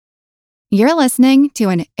You're listening to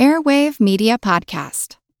an Airwave Media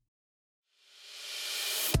Podcast.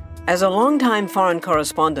 As a longtime foreign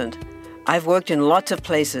correspondent, I've worked in lots of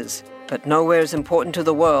places, but nowhere as important to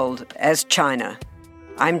the world as China.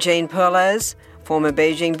 I'm Jane Perlez, former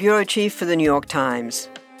Beijing bureau chief for the New York Times.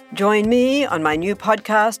 Join me on my new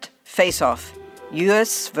podcast, Face Off,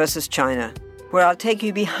 U.S. versus China, where I'll take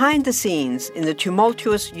you behind the scenes in the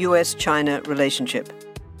tumultuous U.S.-China relationship.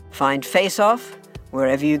 Find Face Off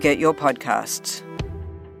wherever you get your podcasts.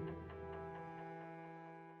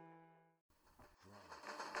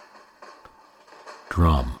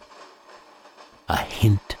 Drum. A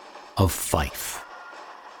hint of fife.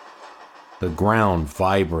 The ground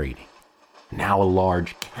vibrating. Now a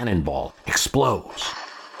large cannonball explodes.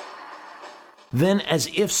 Then, as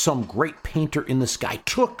if some great painter in the sky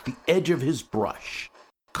took the edge of his brush,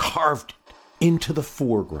 carved it into the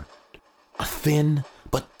foreground, a thin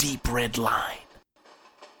but deep red line.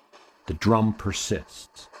 The drum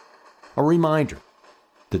persists. A reminder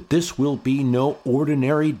that this will be no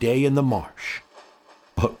ordinary day in the marsh,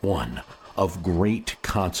 but one of great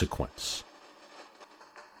consequence.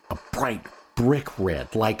 A bright brick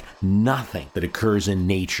red, like nothing that occurs in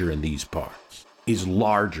nature in these parts, is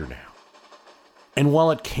larger now. And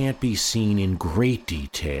while it can't be seen in great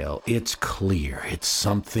detail, it's clear it's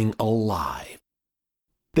something alive.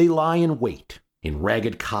 They lie in wait, in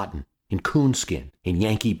ragged cotton, in coonskin, in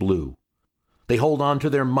Yankee blue. They hold on to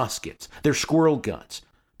their muskets, their squirrel guns.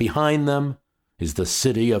 Behind them is the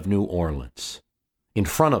city of New Orleans. In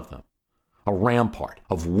front of them, a rampart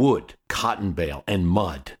of wood, cotton bale, and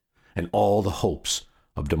mud, and all the hopes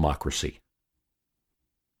of democracy.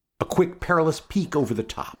 A quick, perilous peek over the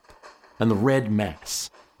top, and the red mass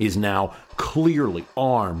is now clearly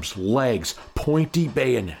arms, legs, pointy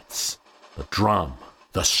bayonets. The drum,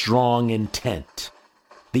 the strong intent,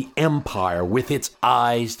 the empire with its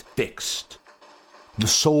eyes fixed. The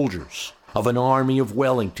soldiers of an army of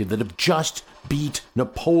Wellington that have just beat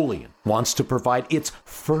Napoleon wants to provide its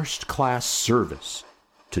first-class service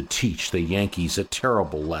to teach the Yankees a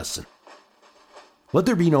terrible lesson. Let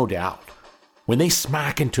there be no doubt, when they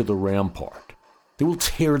smack into the rampart, they will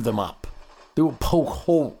tear them up. They will poke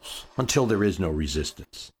holes until there is no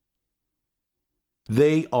resistance.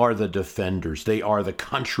 They are the defenders. They are the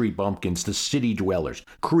country bumpkins, the city dwellers,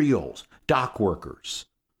 Creoles, dock workers,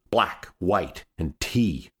 black, white, and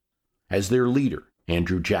tea, as their leader,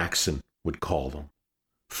 Andrew Jackson, would call them.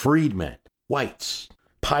 Freedmen, whites,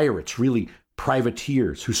 pirates, really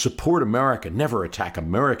privateers who support America, never attack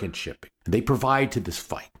American shipping. They provide to this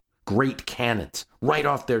fight great cannons right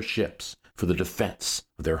off their ships for the defense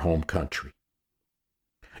of their home country.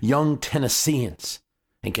 Young Tennesseans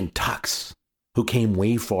and Kentucks who came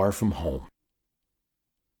way far from home.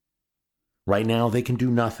 Right now they can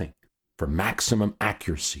do nothing for maximum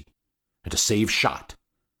accuracy and to save shot.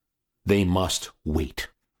 They must wait.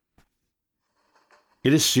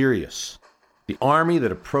 It is serious. The army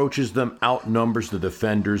that approaches them outnumbers the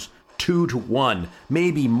defenders 2-1,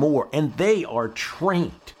 maybe more, and they are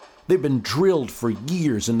trained. They've been drilled for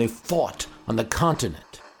years and they've fought on the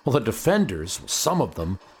continent. Well, the defenders, some of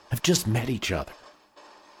them, have just met each other.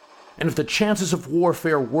 And if the chances of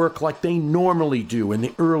warfare work like they normally do in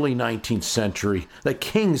the early 19th century, the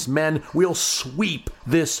king's men will sweep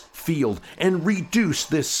this field and reduce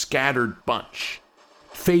this scattered bunch.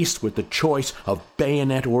 Faced with the choice of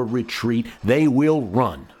bayonet or retreat, they will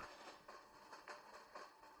run.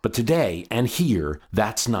 But today and here,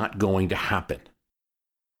 that's not going to happen.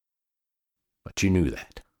 But you knew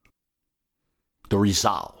that. The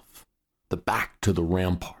resolve, the back to the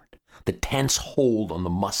rampart, the tense hold on the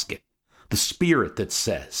musket, the spirit that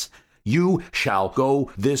says, you shall go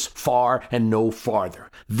this far and no farther.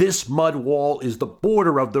 This mud wall is the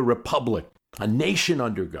border of the Republic, a nation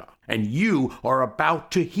under God, and you are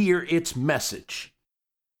about to hear its message.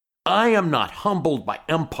 I am not humbled by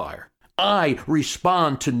empire. I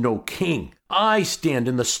respond to no king. I stand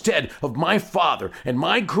in the stead of my father and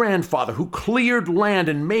my grandfather who cleared land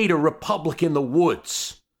and made a republic in the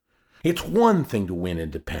woods. It's one thing to win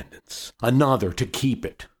independence, another to keep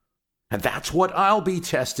it. And that's what I'll be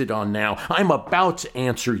tested on now. I'm about to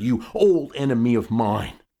answer you, old enemy of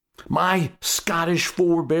mine. My Scottish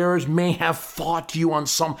forebears may have fought you on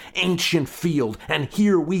some ancient field, and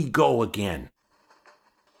here we go again.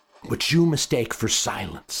 What you mistake for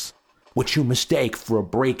silence, what you mistake for a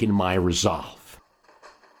break in my resolve,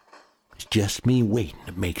 it's just me waiting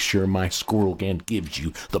to make sure my squirrel gun gives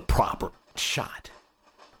you the proper shot.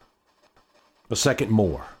 A second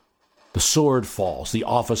more. The sword falls, the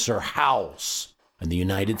officer howls, and the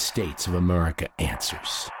United States of America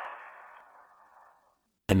answers.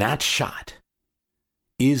 And that shot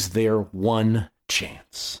is their one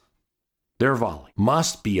chance. Their volley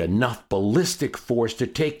must be enough ballistic force to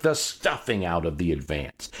take the stuffing out of the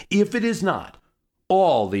advance. If it is not,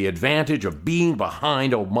 all the advantage of being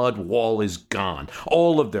behind a mud wall is gone.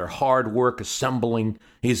 All of their hard work assembling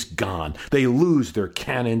is gone. They lose their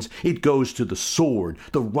cannons. It goes to the sword,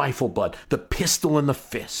 the rifle butt, the pistol, and the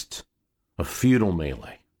fist. A futile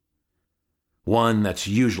melee. One that's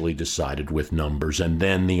usually decided with numbers, and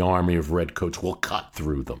then the army of redcoats will cut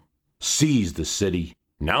through them, seize the city.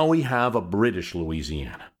 Now we have a British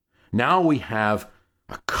Louisiana. Now we have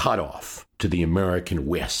a cutoff to the American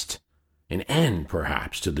West. An end,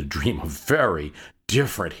 perhaps, to the dream of very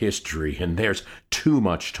different history. And there's too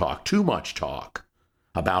much talk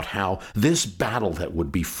about how this battle that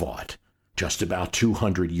would be fought just about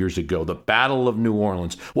 200 years ago, the Battle of New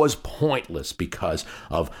Orleans, was pointless because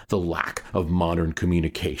of the lack of modern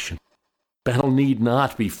communication. Battle need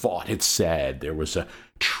not be fought, it's said. There was a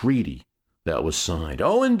treaty that was signed.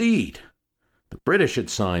 Oh, indeed, the British had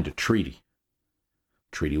signed a treaty.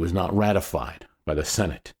 The treaty was not ratified by the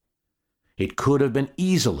Senate. It could have been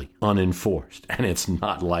easily unenforced, and it's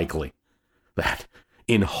not likely that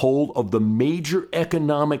in hold of the major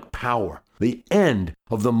economic power, the end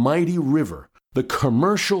of the mighty river, the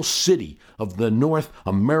commercial city of the North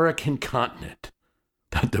American continent,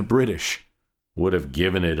 that the British would have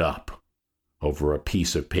given it up over a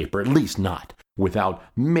piece of paper, at least not without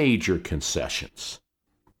major concessions.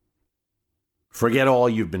 Forget all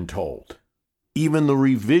you've been told, even the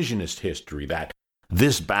revisionist history that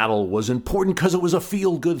this battle was important because it was a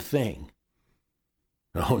feel-good thing.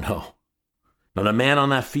 Oh, no. Not a man on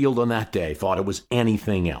that field on that day thought it was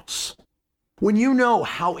anything else. When you know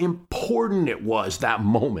how important it was, that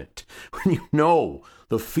moment, when you know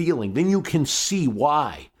the feeling, then you can see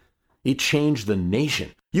why it changed the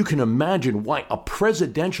nation. You can imagine why a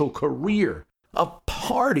presidential career, a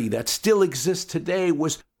party that still exists today,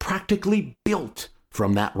 was practically built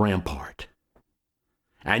from that rampart.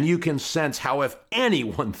 And you can sense how if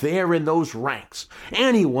anyone there in those ranks,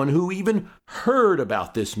 anyone who even heard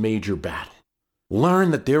about this major battle,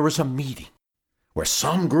 learned that there was a meeting where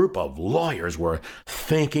some group of lawyers were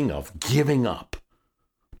thinking of giving up,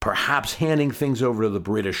 perhaps handing things over to the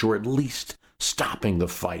British, or at least stopping the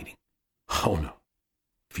fighting. Oh no.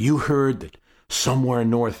 If you heard that somewhere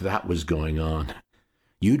north that was going on,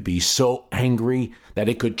 you'd be so angry that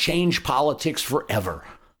it could change politics forever.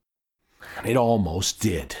 And it almost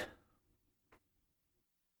did.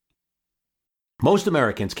 Most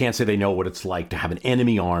Americans can't say they know what it's like to have an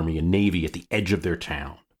enemy army and navy at the edge of their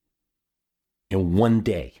town. And one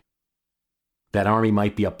day, that army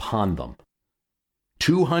might be upon them.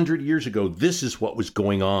 200 years ago, this is what was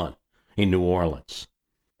going on in New Orleans.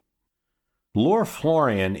 Laura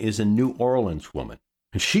Florian is a New Orleans woman,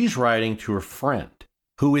 and she's writing to her friend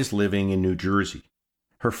who is living in New Jersey.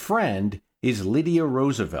 Her friend is Lydia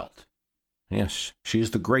Roosevelt. Yes, she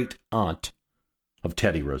is the great aunt of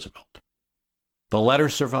Teddy Roosevelt. The letter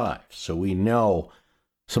survives, so we know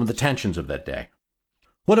some of the tensions of that day.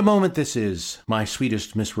 What a moment this is, my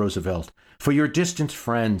sweetest Miss Roosevelt, for your distant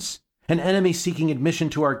friends, an enemy seeking admission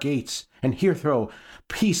to our gates, and hitherto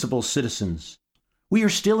peaceable citizens. We are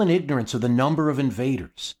still in ignorance of the number of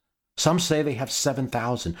invaders. Some say they have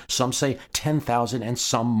 7,000, some say 10,000, and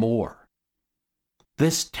some more.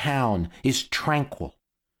 This town is tranquil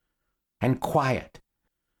and quiet,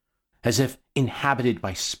 as if inhabited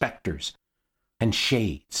by specters and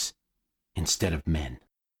shades instead of men.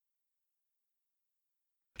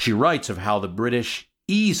 She writes of how the British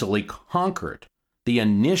easily conquered the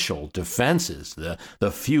initial defenses,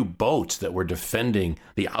 the few boats that were defending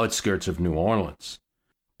the outskirts of New Orleans,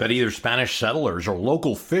 that either Spanish settlers or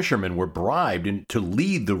local fishermen were bribed to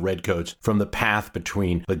lead the redcoats from the path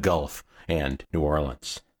between the Gulf and New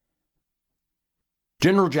Orleans.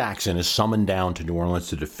 General Jackson is summoned down to New Orleans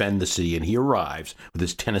to defend the city, and he arrives with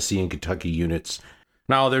his Tennessee and Kentucky units.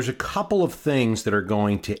 Now, there's a couple of things that are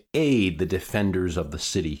going to aid the defenders of the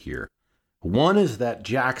city here. One is that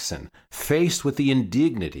Jackson, faced with the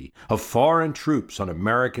indignity of foreign troops on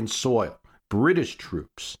American soil, British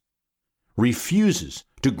troops, refuses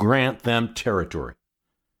to grant them territory.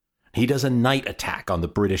 He does a night attack on the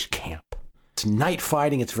British camp. It's night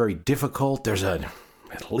fighting. It's very difficult. There's at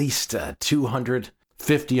least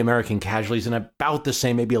 250 American casualties and about the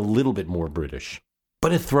same, maybe a little bit more British.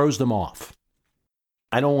 But it throws them off.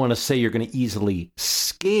 I don't want to say you're going to easily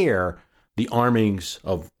scare the armies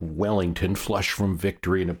of Wellington, flush from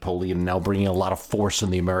victory, Napoleon now bringing a lot of force on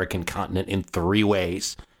the American continent in 3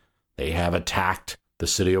 ways. They have attacked the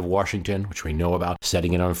city of Washington, which we know about,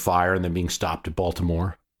 setting it on fire and then being stopped at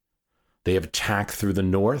Baltimore. They have attacked through the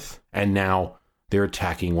north, and now they're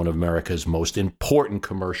attacking one of America's most important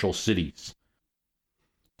commercial cities.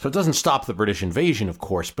 So it doesn't stop the British invasion, of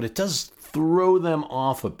course, but it does throw them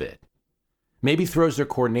off a bit. Maybe throws their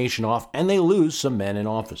coordination off, and they lose some men and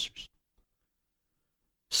officers.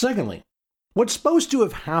 Secondly, what's supposed to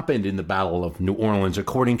have happened in the Battle of New Orleans,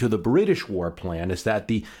 according to the British war plan, is that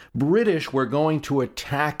the British were going to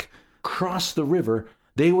attack across the river.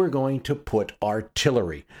 They were going to put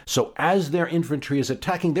artillery. So as their infantry is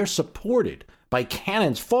attacking, they're supported by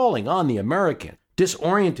cannons falling on the Americans,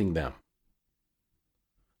 disorienting them.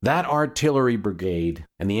 That artillery brigade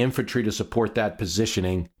and the infantry to support that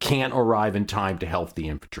positioning can't arrive in time to help the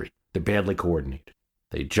infantry. They're badly coordinated.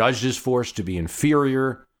 They judged his force to be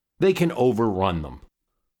inferior. They can overrun them.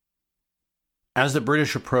 As the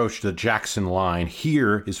British approached the Jackson line,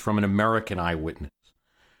 here is from an American eyewitness.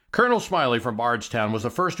 Colonel Smiley from Bardstown was the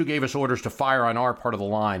first who gave us orders to fire on our part of the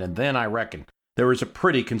line, and then, I reckon, there was a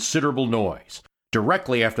pretty considerable noise.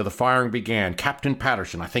 Directly after the firing began, Captain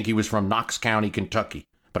Patterson, I think he was from Knox County, Kentucky,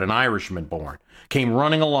 but an Irishman born, came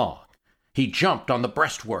running along. He jumped on the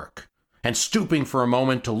breastwork, and stooping for a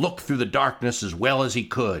moment to look through the darkness as well as he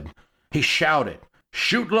could, he shouted,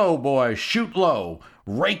 "Shoot low, boys, shoot low!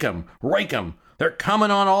 Rake 'em, rake 'em! They're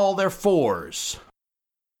coming on all their fours!"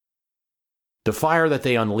 The fire that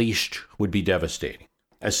they unleashed would be devastating,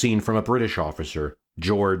 as seen from a British officer,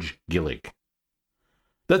 George Gillig.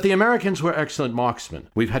 That the Americans were excellent marksmen,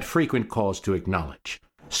 we've had frequent cause to acknowledge.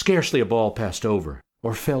 Scarcely a ball passed over,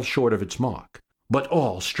 or fell short of its mark, but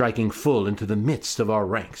all striking full into the midst of our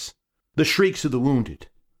ranks. The shrieks of the wounded,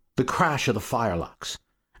 the crash of the firelocks,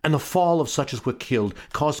 and the fall of such as were killed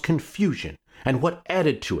caused confusion, and what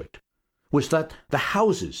added to it was that the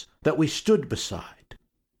houses that we stood beside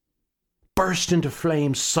burst into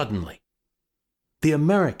flames suddenly. The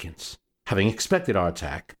Americans, having expected our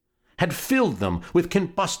attack, had filled them with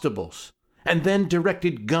combustibles, and then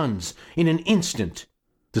directed guns in an instant.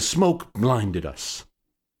 The smoke blinded us.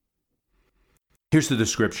 Here's the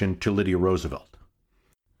description to Lydia Roosevelt.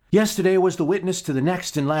 Yesterday was the witness to the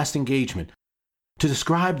next and last engagement. To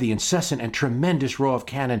describe the incessant and tremendous roar of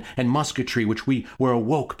cannon and musketry which we were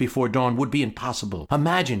awoke before dawn would be impossible.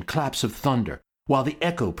 Imagine claps of thunder, while the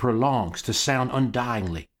echo prolongs to sound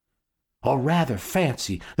undyingly. Or rather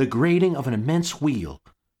fancy the grating of an immense wheel.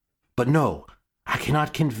 But no, I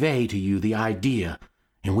cannot convey to you the idea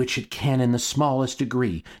in which it can in the smallest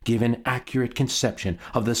degree give an accurate conception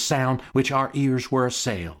of the sound which our ears were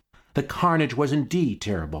assailed. The carnage was indeed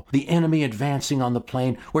terrible. The enemy advancing on the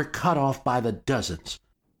plain were cut off by the dozens.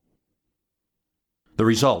 The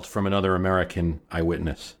result from another American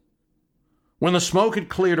eyewitness. When the smoke had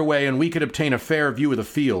cleared away and we could obtain a fair view of the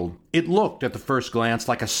field, it looked at the first glance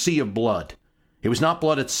like a sea of blood. It was not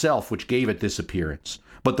blood itself which gave it this appearance,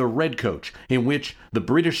 but the redcoats in which the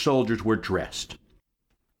British soldiers were dressed.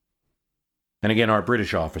 And again, our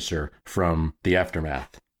British officer from the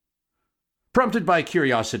aftermath. Prompted by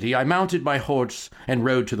curiosity, I mounted my horse and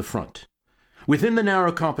rode to the front. Within the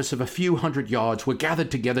narrow compass of a few hundred yards were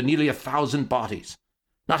gathered together nearly 1,000 bodies.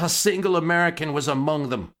 Not a single American was among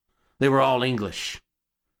them. They were all English.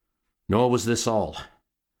 Nor was this all.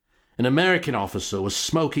 An American officer was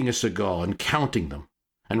smoking a cigar and counting them,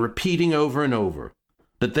 and repeating over and over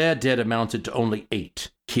that their dead amounted to only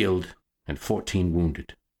 8 killed and 14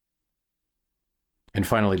 wounded. And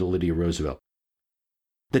finally to Lydia Roosevelt.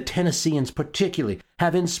 The Tennesseans particularly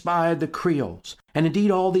have inspired the Creoles, and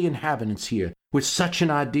indeed all the inhabitants here, with such an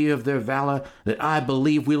idea of their valor that I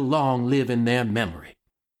believe will long live in their memory.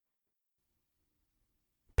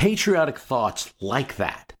 Patriotic thoughts like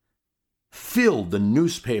that filled the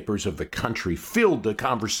newspapers of the country, filled the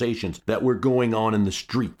conversations that were going on in the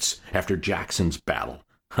streets after Jackson's battle.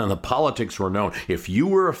 And the politics were known. If you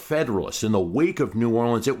were a Federalist in the wake of New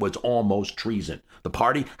Orleans, it was almost treason. The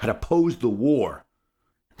party had opposed the war.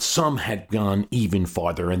 Some had gone even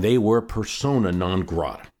farther, and they were persona non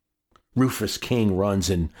grata. Rufus King runs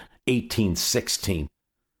in 1816.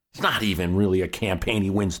 It's not even really a campaign. He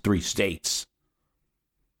wins 3 states.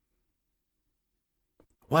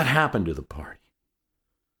 What happened to the party?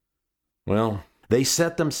 Well, they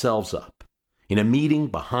set themselves up in a meeting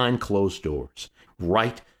behind closed doors,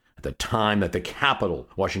 right at the time that the capital,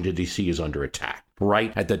 Washington, D.C., is under attack,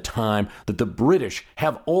 right at the time that the British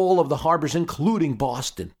have all of the harbors, including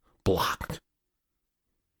Boston, blocked.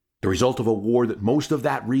 The result of a war that most of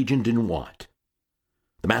that region didn't want.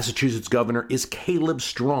 The Massachusetts governor is Caleb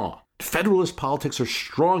Strong. Federalist politics are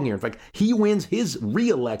strong here. In fact, he wins his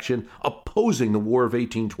re-election opposing the War of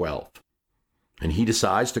 1812. And he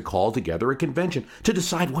decides to call together a convention to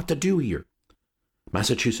decide what to do here.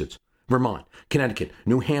 Massachusetts, Vermont, Connecticut,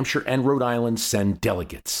 New Hampshire, and Rhode Island send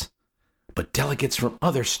delegates. But delegates from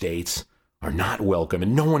other states are not welcome,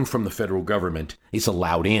 and no one from the federal government is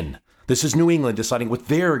allowed in. This is New England deciding what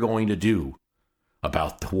they're going to do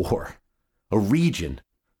about the war. A region,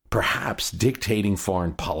 perhaps dictating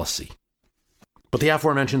foreign policy. But the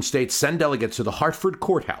aforementioned states send delegates to the Hartford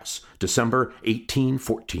Courthouse, December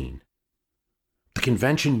 1814. The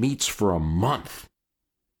convention meets for a month.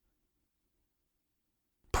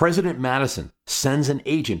 President Madison sends an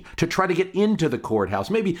agent to try to get into the courthouse,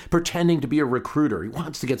 maybe pretending to be a recruiter. He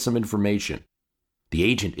wants to get some information. The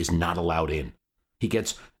agent is not allowed in. He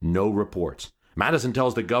gets no reports. Madison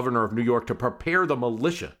tells the governor of New York to prepare the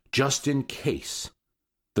militia just in case.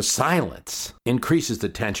 The silence increases the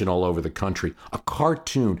tension all over the country. A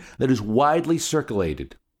cartoon that is widely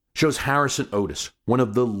circulated shows Harrison Otis, one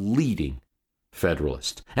of the leading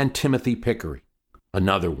Federalists, and Timothy Pickering,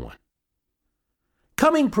 another one,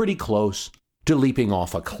 coming pretty close to leaping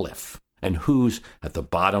off a cliff. And who's at the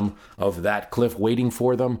bottom of that cliff waiting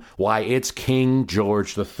for them? Why, it's King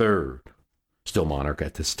George III, still monarch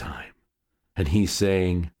at this time. And he's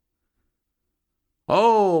saying,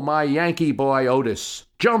 "Oh, my Yankee boy Otis,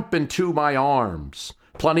 jump into my arms.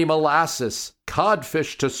 Plenty molasses,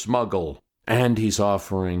 codfish to smuggle." And he's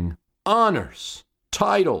offering honors,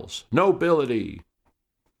 titles, nobility.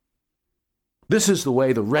 This is the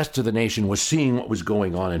way the rest of the nation was seeing what was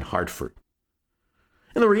going on in Hartford.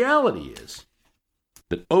 And the reality is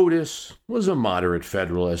that Otis was a moderate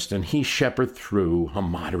Federalist, and he shepherded through a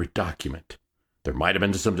moderate document. There might have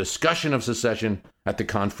been some discussion of secession at the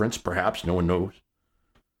conference, perhaps, no one knows.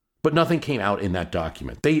 But nothing came out in that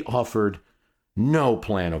document. They offered no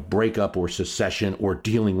plan of breakup or secession or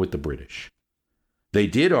dealing with the British. They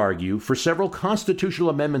did argue for several constitutional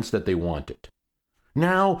amendments that they wanted.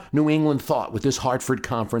 Now, New England thought with this Hartford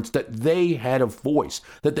Conference that they had a voice,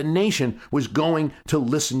 that the nation was going to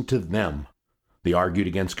listen to them. They argued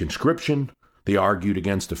against conscription. They argued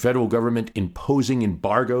against the federal government imposing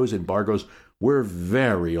embargoes. Embargoes were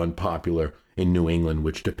very unpopular in New England,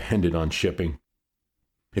 which depended on shipping.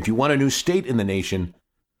 If you want a new state in the nation,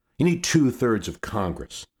 you need 2/3 of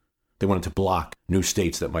Congress. They wanted to block new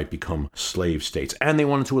states that might become slave states. And they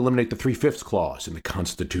wanted to eliminate the 3/5 clause in the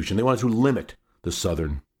Constitution. They wanted to limit the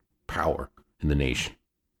Southern power in the nation.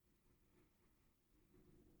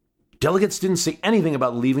 Delegates didn't say anything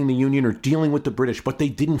about leaving the Union or dealing with the British, but they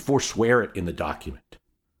didn't forswear it in the document.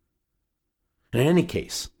 In any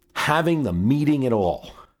case, having the meeting at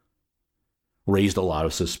all raised a lot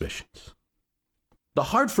of suspicions. The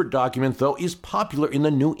Hartford document, though, is popular in the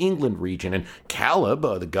New England region, and Caleb,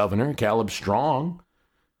 the governor, Caleb Strong,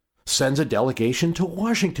 sends a delegation to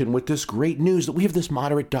Washington with this great news that we have this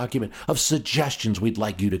moderate document of suggestions we'd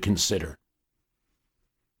like you to consider.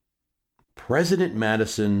 President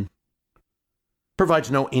Madison provides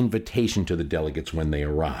no invitation to the delegates when they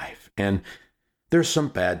arrive, and there's some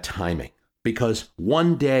bad timing, because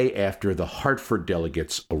one day after the Hartford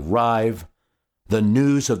delegates arrive, the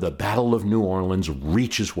news of the Battle of New Orleans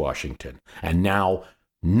reaches Washington, and now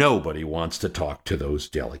nobody wants to talk to those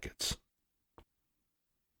delegates.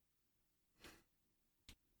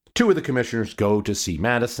 Two of the commissioners go to see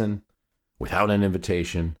Madison without an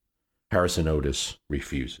invitation. Harrison Otis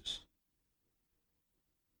refuses.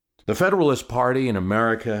 The Federalist Party in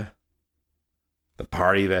America, the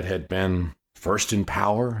party that had been first in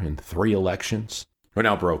power in 3 elections, are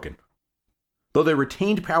now broken. Though they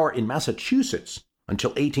retained power in Massachusetts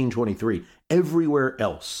until 1823, everywhere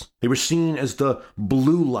else they were seen as the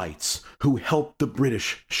blue lights who helped the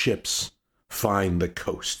British ships find the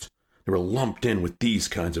coast. They were lumped in with these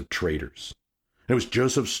kinds of traitors. And it was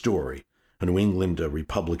Joseph Story, a New England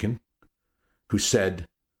Republican, who said,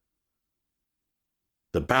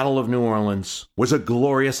 "The Battle of New Orleans was a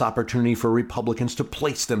glorious opportunity for Republicans to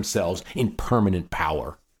place themselves in permanent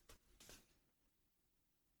power."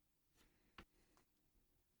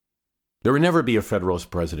 There would never be a Federalist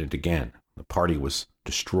president again. The party was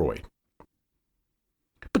destroyed.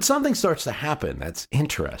 But something starts to happen that's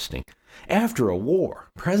interesting. After a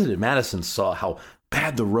war, President Madison saw how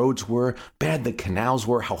bad the roads were, bad the canals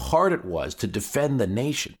were, how hard it was to defend the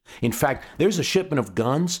nation. In fact, there's a shipment of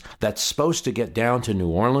guns that's supposed to get down to New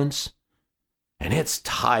Orleans, and it's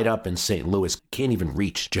tied up in St. Louis. Can't even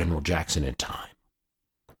reach General Jackson in time.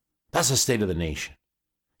 That's the state of the nation.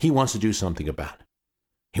 He wants to do something about it.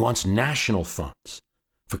 He wants national funds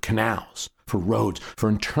for canals, for roads, for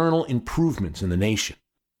internal improvements in the nation.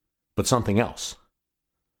 But something else.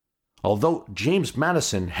 Although James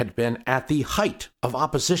Madison had been at the height of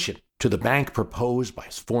opposition to the bank proposed by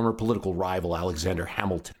his former political rival Alexander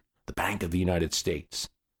Hamilton, the Bank of the United States,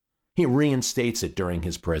 he reinstates it during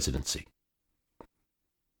his presidency.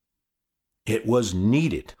 It was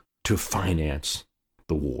needed to finance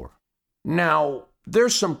the war. Now,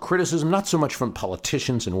 there's some criticism, not so much from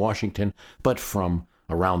politicians in Washington, but from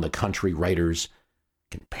around the country, writers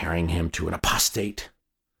comparing him to an apostate,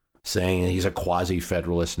 saying he's a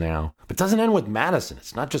quasi-federalist now. But it doesn't end with Madison.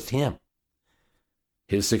 It's not just him.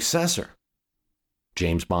 His successor,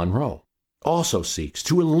 James Monroe, also seeks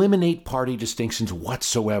to eliminate party distinctions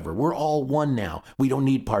whatsoever. We're all one now. We don't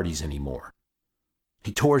need parties anymore.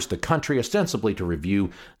 He tours the country ostensibly to review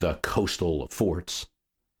the coastal forts.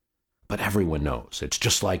 But everyone knows it's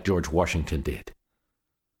just like George Washington did.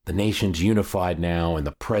 The nation's unified now, and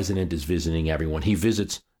the president is visiting everyone. He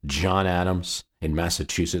visits John Adams in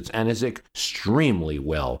Massachusetts and is extremely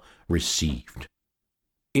well received.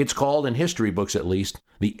 It's called, in history books at least,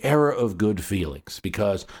 the era of good feelings,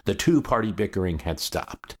 because the two-party bickering had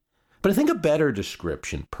stopped. But I think a better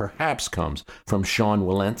description perhaps comes from Sean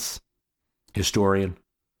Wilentz, historian,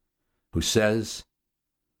 who says,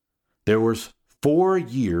 there was 4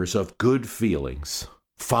 years of good feelings,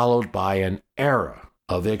 followed by an era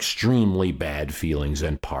of extremely bad feelings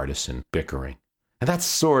and partisan bickering. And that's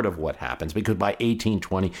sort of what happens, because by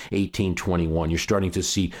 1820, 1821, you're starting to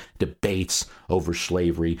see debates over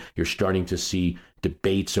slavery. You're starting to see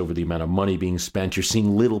debates over the amount of money being spent. You're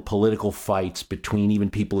seeing little political fights between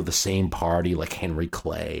even people of the same party, like Henry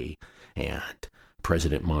Clay and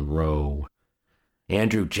President Monroe.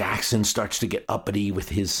 Andrew Jackson starts to get uppity with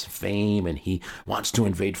his fame, and he wants to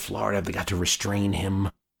invade Florida. They got to restrain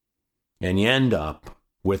him. And you end up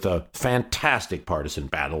with a fantastic partisan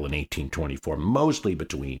battle in 1824, mostly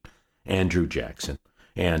between Andrew Jackson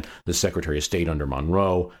and the Secretary of State under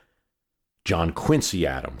Monroe, John Quincy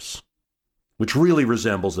Adams, which really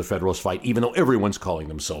resembles the Federalist fight, even though everyone's calling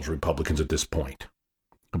themselves Republicans at this point.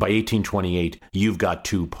 By 1828, you've got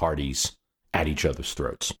two parties at each other's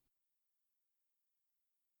throats.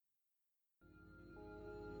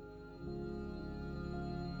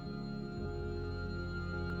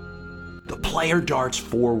 The player darts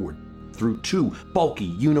forward through two bulky,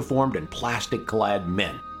 uniformed, and plastic-clad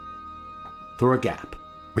men, through a gap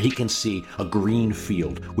where he can see a green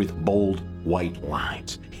field with bold white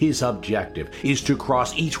lines. His objective is to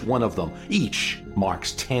cross each one of them. Each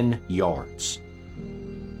marks 10 yards.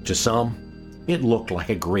 To some, it looked like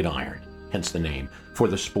a gridiron, hence the name, for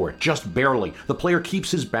the sport. Just barely, the player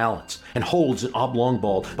keeps his balance and holds an oblong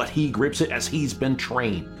ball, but he grips it as he's been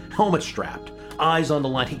trained. Helmet strapped, eyes on the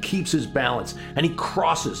line, he keeps his balance, and he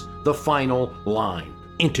crosses the final line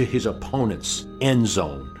into his opponent's end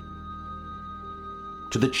zone.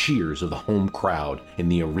 To the cheers of the home crowd in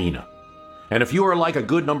the arena. And if you are like a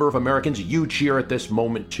good number of Americans, you cheer at this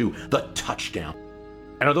moment too, the touchdown.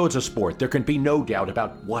 And although it's a sport, there can be no doubt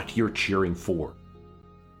about what you're cheering for.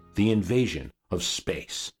 The invasion of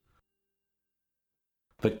space.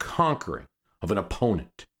 The conquering of an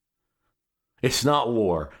opponent. It's not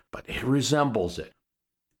war, but it resembles it.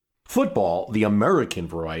 Football, the American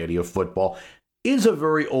variety of football, is a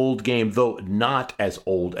very old game, though not as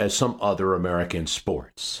old as some other American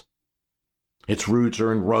sports. Its roots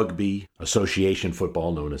are in rugby, association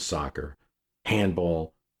football known as soccer,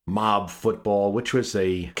 handball, mob football, which was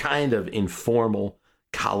a kind of informal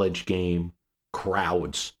college game.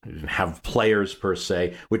 Crowds, didn't have players per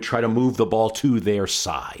se, would try to move the ball to their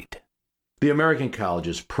side. The American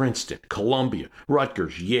colleges, Princeton, Columbia,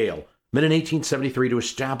 Rutgers, Yale, met in 1873 to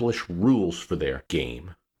establish rules for their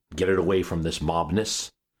game. Get it away from this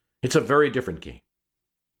mobness. It's a very different game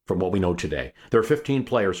from what we know today. There are 15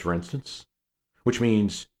 players, for instance, which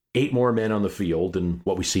means 8 more men on the field than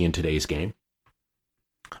what we see in today's game.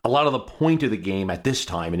 A lot of the point of the game at this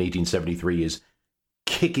time in 1873 is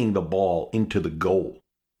kicking the ball into the goal.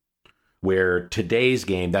 Where today's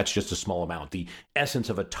game, that's just a small amount. The essence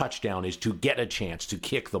of a touchdown is to get a chance to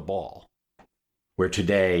kick the ball. Where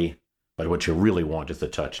today, but what you really want is the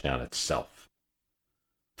touchdown itself.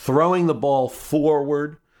 Throwing the ball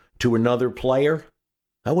forward to another player,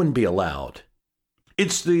 that wouldn't be allowed.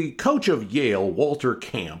 It's the coach of Yale, Walter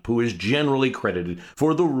Camp, who is generally credited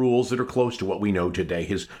for the rules that are close to what we know today.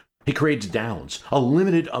 He creates downs, a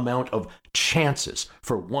limited amount of chances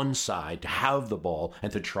for one side to have the ball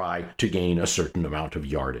and to try to gain a certain amount of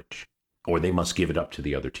yardage, or they must give it up to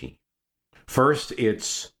the other team. First,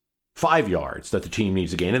 it's 5 yards that the team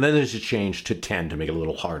needs to gain, and then there's a change to 10 to make it a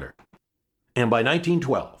little harder. And by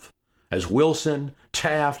 1912, as Wilson,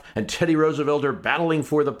 Taft, and Teddy Roosevelt are battling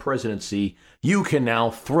for the presidency, you can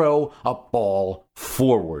now throw a ball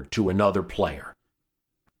forward to another player.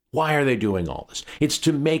 Why are they doing all this? It's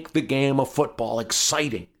to make the game of football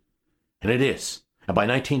exciting. And it is. And by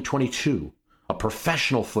 1922, A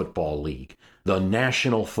professional football league, the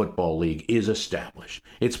National Football League, is established.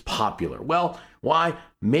 It's popular. Well, why?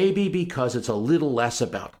 Maybe because it's a little less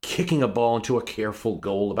about kicking a ball into a careful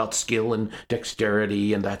goal, about skill and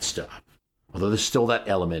dexterity and that stuff. Although there's still that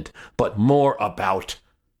element, but more about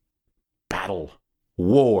battle,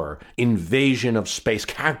 war, invasion of space,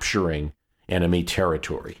 capturing enemy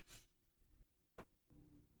territory.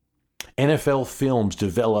 NFL Films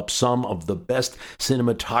develop some of the best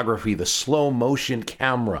cinematography, the slow motion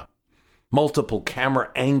camera, multiple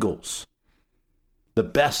camera angles, the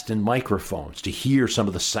best in microphones to hear some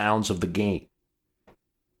of the sounds of the game.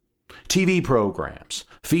 TV programs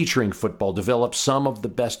featuring football develop some of the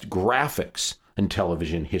best graphics in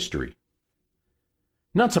television history.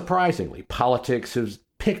 Not surprisingly, politics has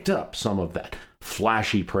picked up some of that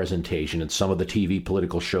flashy presentation, and some of the TV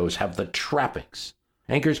political shows have the trappings.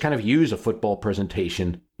 Anchors kind of use a football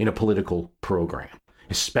presentation in a political program,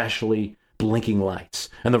 especially blinking lights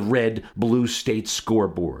and the red, blue state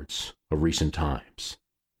scoreboards of recent times.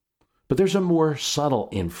 But there's a more subtle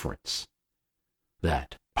inference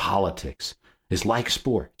that politics is like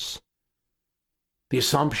sports. The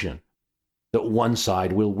assumption that one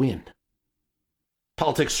side will win.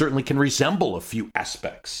 Politics certainly can resemble a few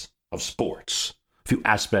aspects of sports. A few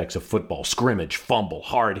aspects of football: scrimmage, fumble,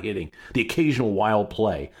 hard hitting, the occasional wild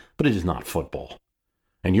play, but it is not football.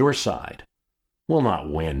 And your side will not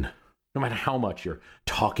win, no matter how much your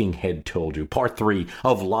talking head told you. Part 3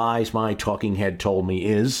 of lies my talking head told me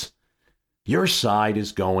is, your side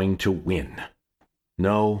is going to win.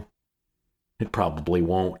 No, it probably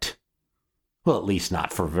won't. Well, at least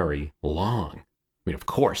not for very long. I mean, of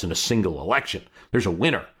course, in a single election, there's a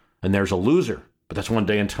winner and there's a loser, but that's one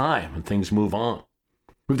day in time and things move on.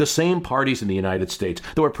 We have the same parties in the United States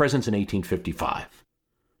that were present in 1855.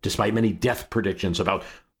 Despite many death predictions about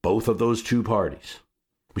both of those two parties,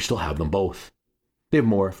 we still have them both. They've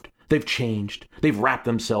morphed, they've changed, they've wrapped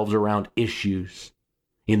themselves around issues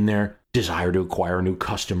in their desire to acquire new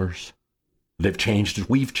customers. They've changed as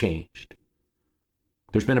we've changed.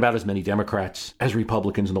 There's been about as many Democrats as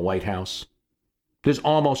Republicans in the White House. There's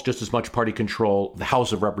almost just as much party control, the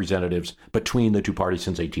House of Representatives, between the two parties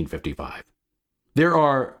since 1855. There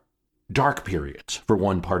are dark periods for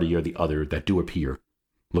one party or the other that do appear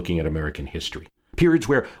looking at American history. Periods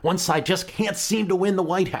where one side just can't seem to win the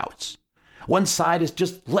White House. One side is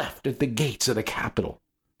just left at the gates of the Capitol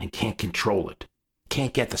and can't control it,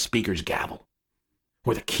 can't get the Speaker's gavel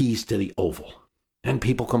or the keys to the Oval. And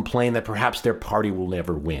people complain that perhaps their party will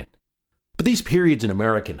never win. But these periods in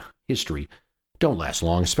American history don't last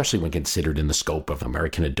long, especially when considered in the scope of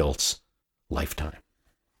American adults' lifetime.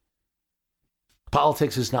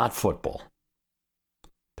 Politics is not football.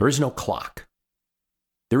 There is no clock.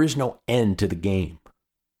 There is no end to the game.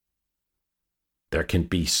 There can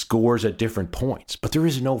be scores at different points, but there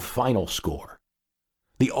is no final score.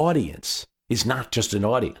 The audience is not just an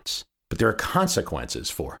audience, but there are consequences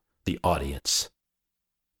for the audience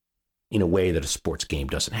in a way that a sports game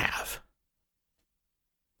doesn't have.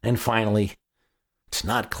 And finally, it's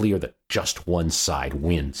not clear that just one side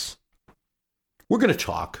wins. We're going to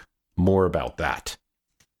talk more about that.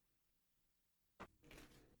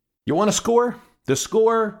 You want a score? The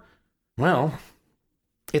score, well,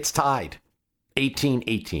 it's tied.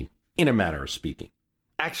 18-18, in a manner of speaking.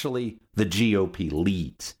 Actually, the GOP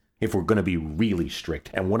leads, if we're going to be really strict.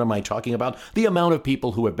 And what am I talking about? The amount of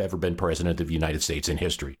people who have ever been president of the United States in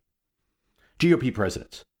history. GOP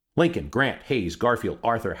presidents: Lincoln, Grant, Hayes, Garfield,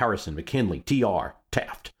 Arthur, Harrison, McKinley, T.R.,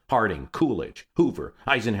 Taft, Harding, Coolidge, Hoover,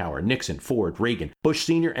 Eisenhower, Nixon, Ford, Reagan, Bush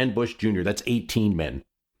Sr., and Bush Jr. That's 18 men.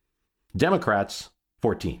 Democrats,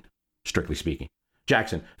 14, strictly speaking.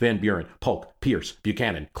 Jackson, Van Buren, Polk, Pierce,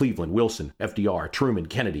 Buchanan, Cleveland, Wilson, FDR, Truman,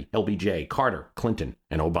 Kennedy, LBJ, Carter, Clinton,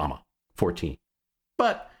 and Obama, 14.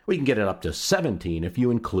 But we can get it up to 17 if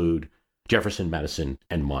you include Jefferson, Madison,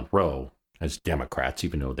 and Monroe as Democrats,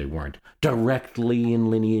 even though they weren't directly in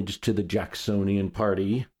lineage to the Jacksonian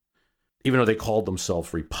Party, even though they called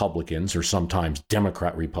themselves Republicans or sometimes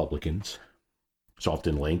Democrat Republicans. It's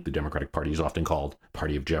often linked. The Democratic Party is often called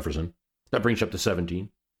Party of Jefferson. That brings you up to 17.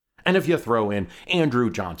 And if you throw in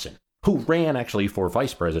Andrew Johnson, who ran actually for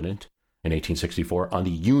vice president in 1864 on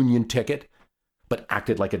the Union ticket, but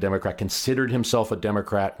acted like a Democrat, considered himself a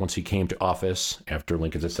Democrat once he came to office after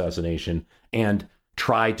Lincoln's assassination, and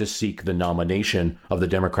tried to seek the nomination of the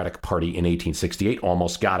Democratic Party in 1868,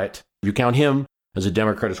 almost got it. If you count him as a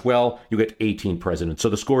Democrat as well, you get 18 presidents. So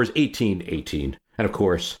the score is 18-18. And of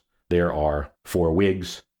course, there are 4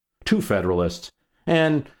 Whigs, 2 Federalists,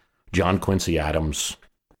 and John Quincy Adams.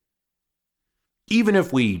 Even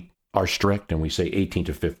if we are strict and we say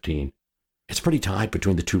 18-15, It's pretty tight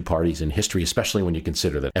between the two parties in history, especially when you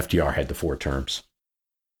consider that FDR had the 4 terms.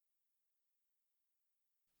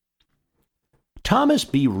 Thomas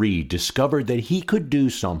B. Reed discovered that he could do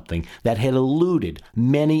something that had eluded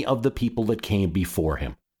many of the people that came before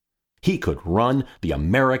him. He could run the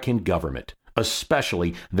American government,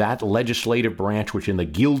 especially that legislative branch which in the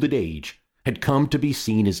Gilded Age had come to be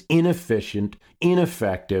seen as inefficient,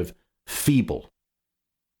 ineffective, feeble.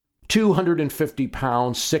 250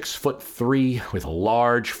 pounds, 6'3", with a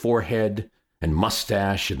large forehead and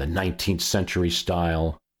mustache in the 19th century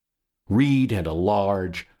style, Reed had a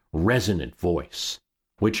large, resonant voice,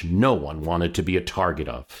 which no one wanted to be a target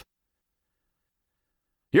of.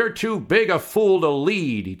 "You're too big a fool to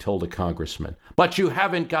lead," he told a congressman, "but you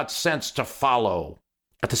haven't got sense to follow."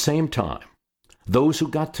 At the same time, those who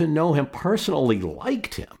got to know him personally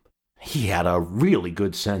liked him. He had a really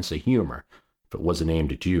good sense of humor, if it wasn't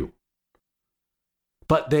aimed at you.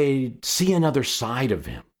 But they'd see another side of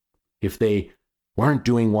him if they weren't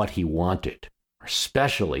doing what he wanted,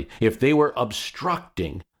 especially if they were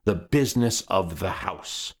obstructing the business of the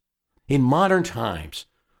House. In modern times,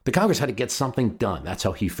 the Congress had to get something done. That's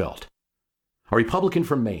how he felt. A Republican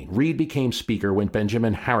from Maine, Reed became Speaker when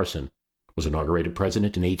Benjamin Harrison was inaugurated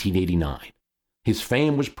president in 1889. His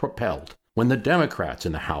fame was propelled when the Democrats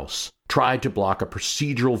in the House tried to block a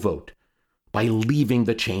procedural vote by leaving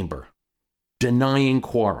the chamber, denying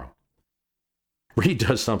quorum. Reed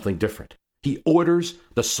does something different. He orders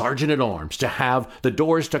the sergeant-at-arms to have the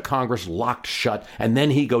doors to Congress locked shut, and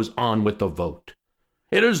then he goes on with the vote.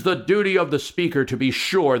 "It is the duty of the Speaker to be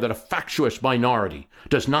sure that a factious minority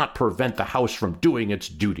does not prevent the House from doing its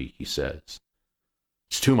duty," he says.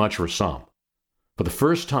 It's too much for some. For the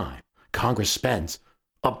first time, Congress spends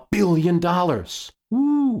 $1 billion.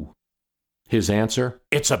 Woo! His answer,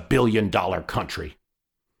 it's $1 billion country.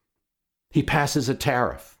 He passes a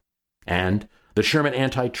tariff and the Sherman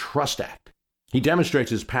Antitrust Act. He demonstrates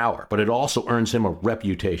his power, but it also earns him a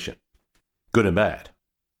reputation. Good and bad,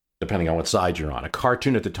 depending on what side you're on. A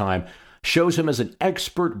cartoon at the time shows him as an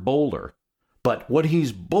expert bowler, but what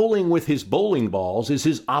he's bowling with his bowling balls is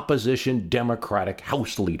his opposition Democratic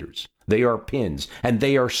House leaders. They are pins, and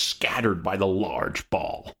they are scattered by the large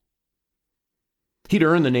ball. He'd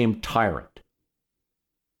earned the name Tyrant,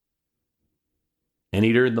 and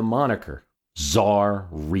he'd earned the moniker Czar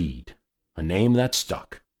Reed, a name that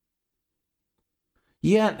stuck.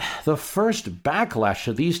 Yet, the first backlash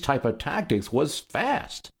to these type of tactics was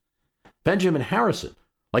fast. Benjamin Harrison,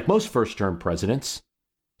 like most first-term presidents,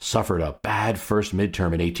 suffered a bad first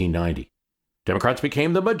midterm in 1890. Democrats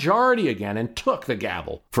became the majority again and took the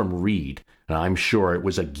gavel from Reed, and I'm sure it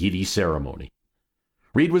was a giddy ceremony.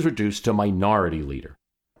 Reed was reduced to minority leader.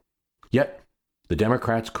 Yet, the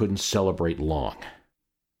Democrats couldn't celebrate long.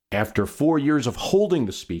 After 4 years of holding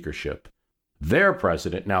the speakership, their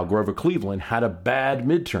president, now Grover Cleveland, had a bad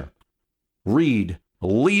midterm. Reed,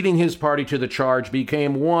 leading his party to the charge,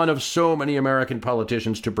 became one of so many American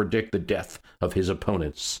politicians to predict the death of his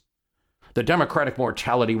opponents. The Democratic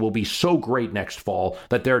mortality will be so great next fall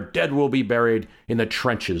that their dead will be buried in the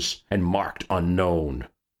trenches and marked unknown.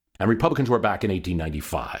 And Republicans were back in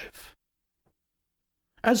 1895.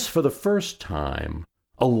 As for the first time,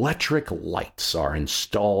 electric lights are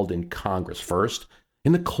installed in Congress, first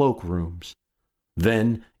in the cloakrooms,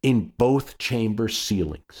 then in both chamber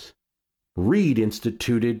ceilings. Reed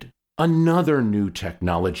instituted another new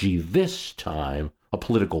technology, this time a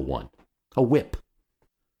political one, a whip.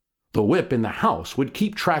 The whip in the House would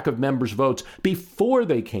keep track of members' votes before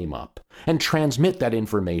they came up and transmit that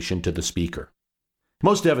information to the Speaker.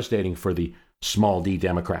 Most devastating for the small d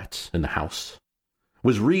Democrats in the House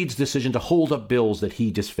was Reed's decision to hold up bills that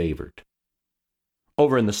he disfavored.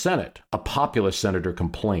 Over in the Senate, a populist senator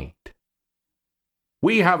complained,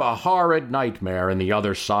 "We have a horrid nightmare in the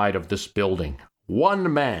other side of this building.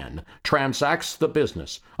 One man transacts the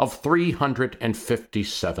business of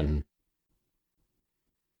 357.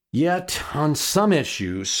 Yet, on some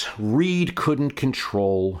issues, Reed couldn't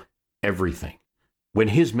control everything. When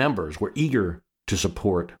his members were eager to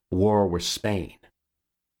support war with Spain,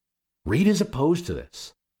 Reed is opposed to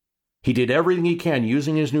this. He did everything he can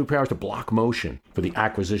using his new powers to block motion for the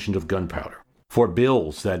acquisition of gunpowder, for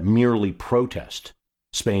bills that merely protest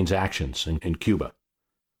Spain's actions in Cuba.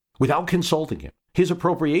 Without consulting him, his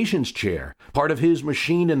appropriations chair, part of his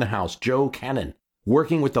machine in the House, Joe Cannon,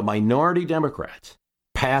 working with the minority Democrats,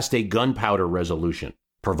 passed a gunpowder resolution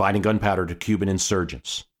providing gunpowder to Cuban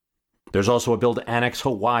insurgents. There's also a bill to annex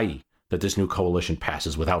Hawaii that this new coalition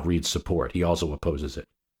passes without Reed's support. He also opposes it.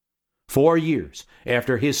 4 years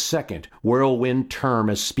after his second whirlwind term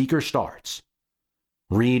as Speaker starts,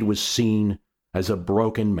 Reed was seen as a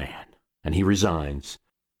broken man, and he resigns.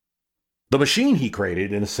 The machine he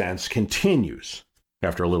created, in a sense, continues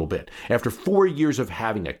after a little bit. After 4 years of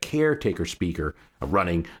having a caretaker speaker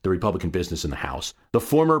running the Republican business in the House, the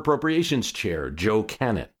former Appropriations Chair, Joe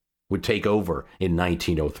Cannon, would take over in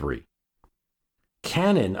 1903.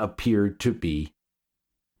 Cannon appeared to be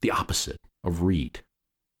the opposite of Reed.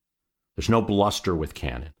 There's no bluster with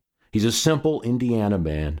Cannon. He's a simple Indiana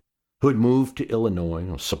man who had moved to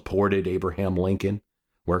Illinois, supported Abraham Lincoln,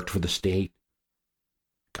 worked for the state,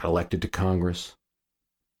 got elected to Congress.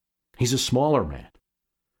 He's a smaller man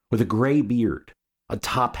with a gray beard, a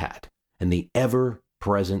top hat, and the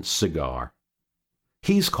ever-present cigar.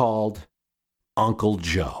 He's called Uncle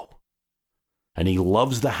Joe, and he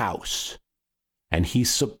loves the House, and he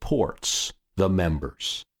supports the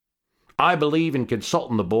members. I believe in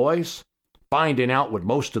consulting the boys, finding out what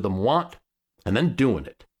most of them want, and then doing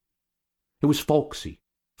it. It was folksy,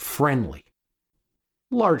 friendly,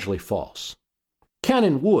 largely false.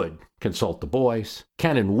 Cannon would consult the boys,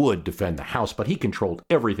 Cannon would defend the House, but he controlled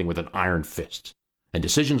everything with an iron fist, and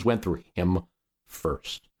decisions went through him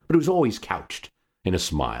first. But it was always couched in a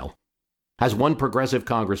smile. As one progressive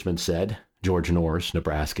congressman said, George Norris,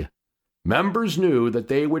 Nebraska, members knew that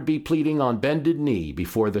they would be pleading on bended knee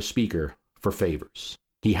before the Speaker for favors.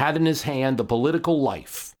 He had in his hand the political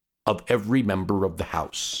life of every member of the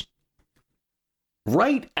House.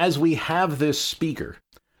 Right as we have this Speaker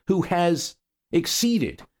who has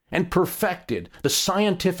exceeded and perfected the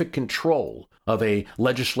scientific control of a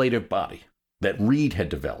legislative body that Reed had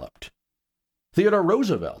developed, Theodore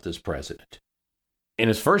Roosevelt is president. In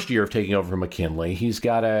his first year of taking over from McKinley, he's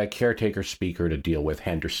got a caretaker speaker to deal with,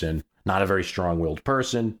 Henderson, not a very strong-willed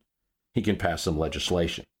person. He can pass some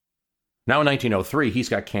legislation. Now in 1903, he's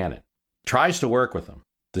got Cannon. Tries to work with him.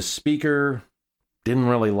 The speaker didn't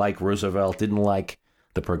really like Roosevelt, didn't like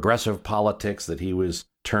the progressive politics that he was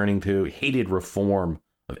turning to, hated reform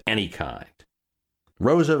of any kind.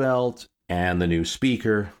 Roosevelt and the new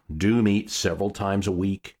speaker do meet several times a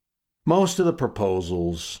week. Most of the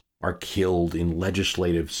proposals are killed in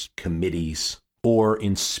legislative committees or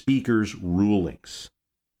in speakers' rulings.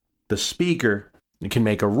 The speaker can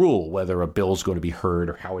make a rule whether a bill is going to be heard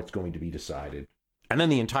or how it's going to be decided. And then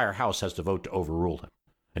the entire House has to vote to overrule him.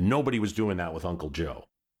 And nobody was doing that with Uncle Joe.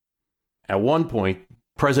 At one point,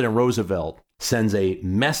 President Roosevelt sends a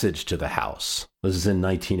message to the House. This is in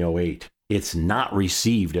 1908. It's not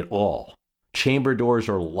received at all. Chamber doors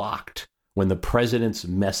are locked when the president's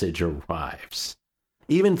message arrives.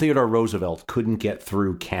 Even Theodore Roosevelt couldn't get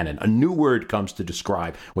through Cannon. A new word comes to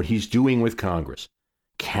describe what he's doing with Congress: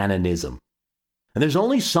 Cannonism. And there's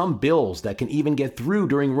only some bills that can even get through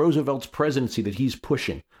during Roosevelt's presidency that he's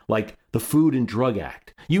pushing, like the Food and Drug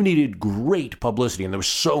Act. You needed great publicity, and there was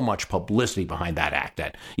so much publicity behind that act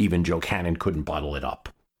that even Joe Cannon couldn't bottle it up.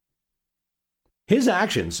 His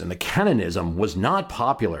actions and the Cannonism was not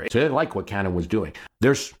popular. So they didn't like what Cannon was doing.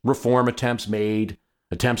 There's reform attempts made,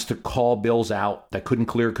 attempts to call bills out that couldn't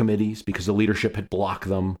clear committees because the leadership had blocked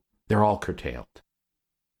them. They're all curtailed.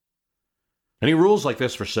 And he rules like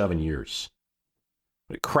this for 7 years.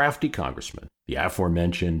 A crafty congressman, the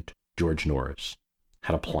aforementioned George Norris,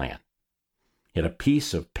 had a plan. He had a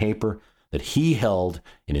piece of paper that he held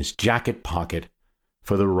in his jacket pocket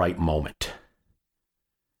for the right moment.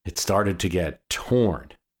 It started to get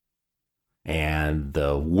torn, and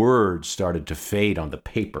the words started to fade on the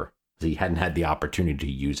paper. He hadn't had the opportunity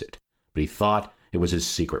to use it, but he thought it was his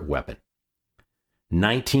secret weapon.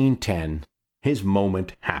 1910, his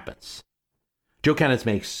moment happens. Joe Cannon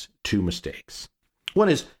makes two mistakes. One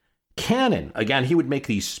is Cannon. Again, he would make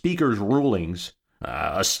these speaker's rulings.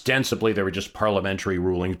 Ostensibly, they were just parliamentary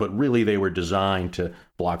rulings, but really they were designed to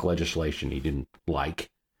block legislation he didn't like.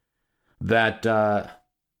 That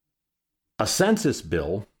a census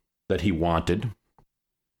bill that he wanted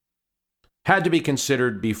had to be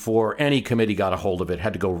considered before any committee got a hold of it,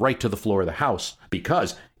 had to go right to the floor of the House,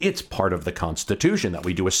 because it's part of the Constitution that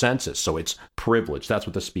we do a census, so it's privileged. That's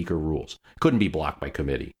what the Speaker rules. Couldn't be blocked by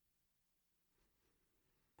committee.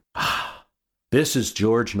 This is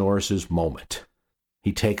George Norris's moment.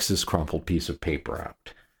 He takes this crumpled piece of paper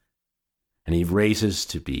out, and he raises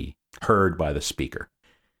to be heard by the Speaker.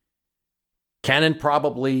 Cannon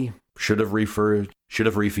probably should have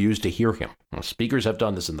refused to hear him. Well, speakers have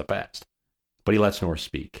done this in the past. But he lets Norris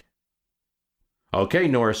speak. Okay,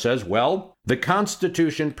 Norris says, well, the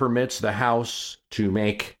Constitution permits the House to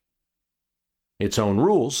make its own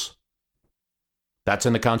rules. That's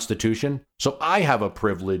in the Constitution. So I have a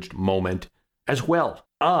privileged moment as well.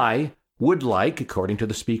 I would like, according to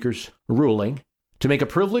the Speaker's ruling, to make a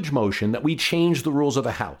privileged motion that we change the rules of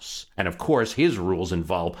the House. And of course, his rules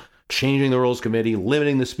involve changing the Rules Committee,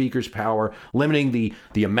 limiting the Speaker's power, limiting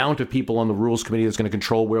the amount of people on the Rules Committee that's going to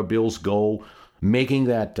control where bills go, making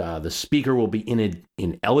that the Speaker will be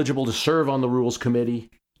ineligible to serve on the Rules Committee,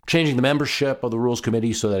 changing the membership of the Rules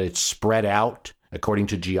Committee so that it's spread out according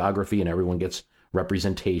to geography and everyone gets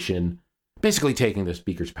representation, basically taking the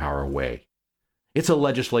Speaker's power away. It's a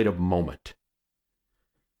legislative moment.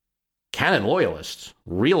 Cannon loyalists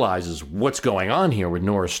realizes what's going on here with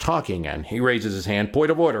Norris talking, and he raises his hand,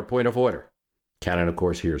 point of order, point of order. Cannon, of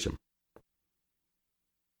course, hears him.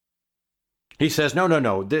 He says, no.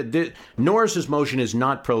 Norris's motion is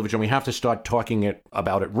not privileged, and we have to start talking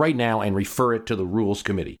about it right now and refer it to the Rules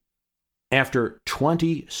Committee. After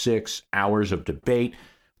 26 hours of debate,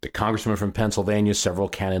 the congressman from Pennsylvania, several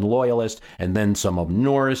Cannon loyalists, and then some of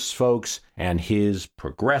Norris folks and his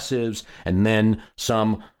progressives, and then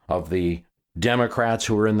some of the Democrats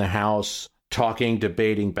who were in the House talking,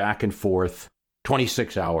 debating back and forth,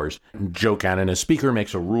 26 hours. Joe Cannon, as Speaker,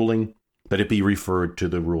 makes a ruling that it be referred to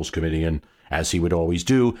the Rules Committee, and as he would always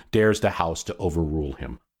do, dares the House to overrule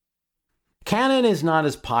him. Cannon is not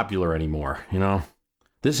as popular anymore,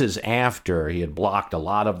 This is after he had blocked a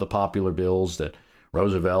lot of the popular bills that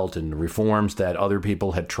Roosevelt and reforms that other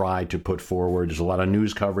people had tried to put forward. There's a lot of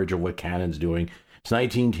news coverage of what Cannon's doing. It's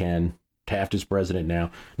 1910. Taft is president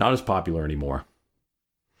now. Not as popular anymore.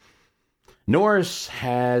 Norris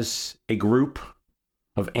has a group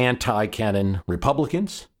of anti-Cannon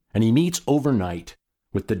Republicans, and he meets overnight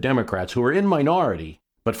with the Democrats, who are in minority,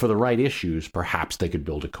 but for the right issues, perhaps they could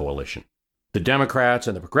build a coalition. The Democrats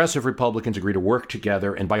and the progressive Republicans agree to work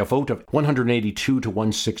together, and by a vote of 182 to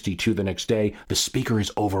 162 the next day, the Speaker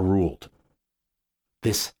is overruled.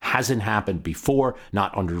 This hasn't happened before,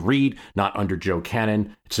 not under Reed, not under Joe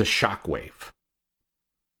Cannon. It's a shockwave.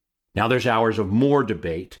 Now there's hours of more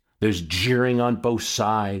debate. There's jeering on both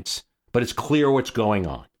sides, but it's clear what's going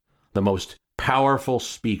on. The most powerful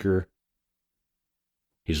Speaker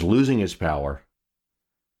is losing his power,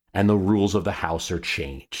 and the rules of the House are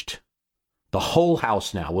changed. The whole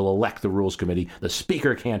House now will elect the Rules Committee. The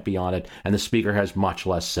Speaker can't be on it, and the Speaker has much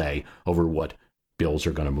less say over what bills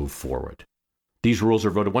are going to move forward. These rules are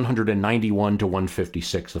voted 191 to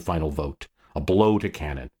 156, the final vote, a blow to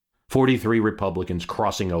Cannon. 43 Republicans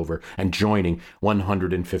crossing over and joining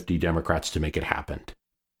 150 Democrats to make it happen.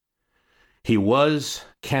 He was,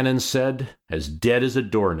 Cannon said, as dead as a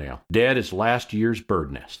doornail, dead as last year's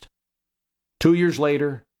bird nest. 2 years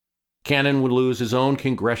later, Cannon would lose his own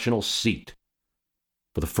congressional seat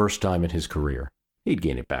for the first time in his career. He'd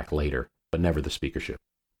gain it back later, but never the speakership.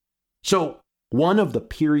 So, one of the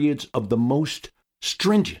periods of the most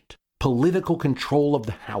stringent political control of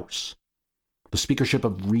the House, the speakership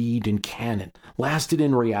of Reed and Cannon, lasted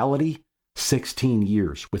in reality 16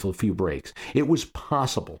 years with a few breaks. It was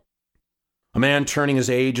possible. A man turning his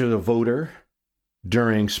age as a voter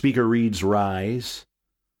during Speaker Reed's rise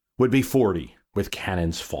would be 40 with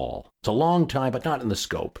Cannon's fall. It's a long time, but not in the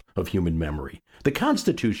scope of human memory. The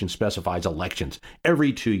Constitution specifies elections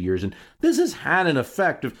every 2 years, and this has had an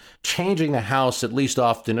effect of changing the House at least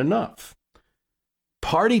often enough.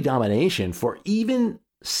 Party domination for even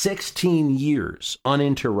 16 years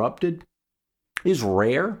uninterrupted is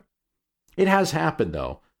rare. It has happened,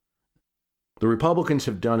 though. The Republicans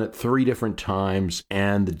have done it 3 different times,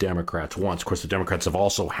 and the Democrats once. Of course, the Democrats have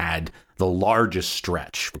also had the largest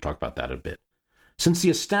stretch. We'll talk about that in a bit. Since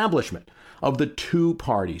the establishment of the two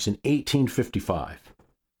parties in 1855,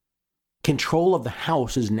 control of the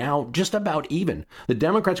House is now just about even. The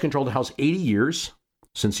Democrats controlled the House 80 years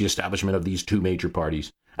since the establishment of these two major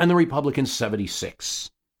parties, and the Republicans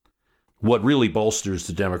 76. What really bolsters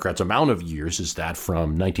the Democrats' amount of years is that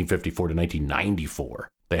from 1954 to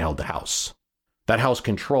 1994, they held the House. That House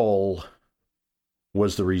control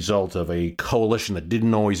was the result of a coalition that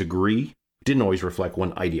didn't always agree, didn't always reflect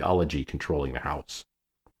one ideology controlling the House.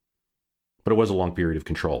 But it was a long period of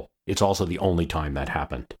control. It's also the only time that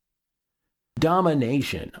happened.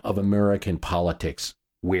 Domination of American politics,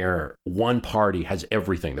 where one party has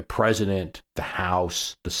everything, the president, the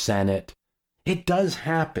House, the Senate, it does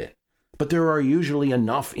happen. But there are usually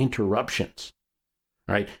enough interruptions,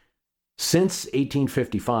 right? Since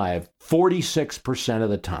 1855, 46% of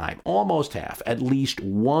the time, almost half, at least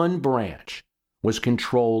one branch was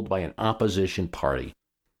controlled by an opposition party.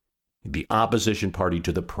 The opposition party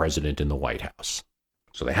to the president in the White House.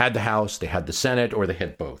 So they had the House, they had the Senate, or they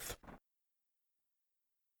had both.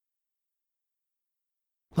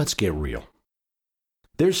 Let's get real.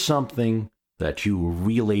 There's something that you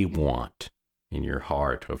really want in your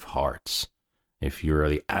heart of hearts if you're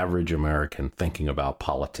the average American thinking about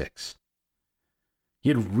politics.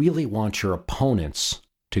 You'd really want your opponents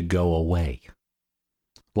to go away.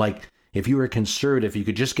 Like, if you were a conservative, you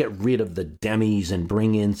could just get rid of the Demis and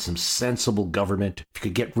bring in some sensible government. If you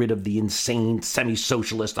could get rid of the insane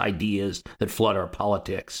semi-socialist ideas that flood our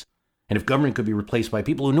politics. And if government could be replaced by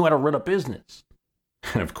people who knew how to run a business.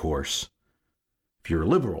 And of course, if you're a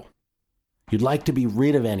liberal, you'd like to be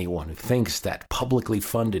rid of anyone who thinks that publicly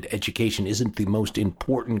funded education isn't the most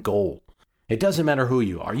important goal. It doesn't matter who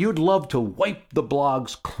you are. You'd love to wipe the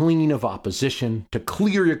blogs clean of opposition, to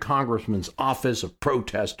clear your congressman's office of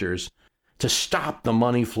protesters, to stop the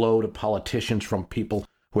money flow to politicians from people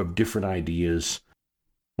who have different ideas.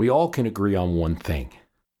 We all can agree on one thing.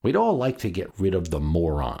 We'd all like to get rid of the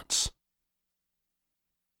morons.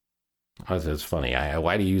 That's funny.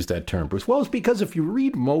 Why do you use that term, Bruce? Well, it's because if you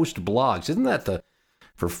read most blogs, isn't that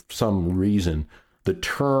for some reason, the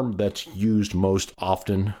term that's used most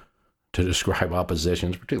often to describe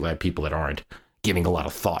oppositions, particularly people that aren't giving a lot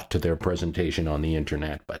of thought to their presentation on the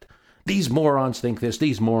internet. But these morons think this,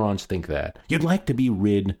 these morons think that. You'd like to be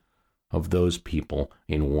rid of those people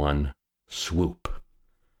in one swoop.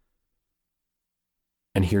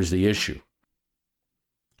 And here's the issue.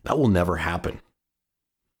 That will never happen.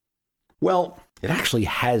 Well, it actually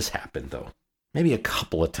has happened, though. Maybe a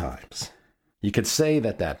couple of times. You could say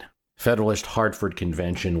that Federalist Hartford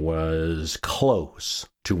Convention was close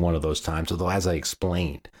to one of those times, although, as I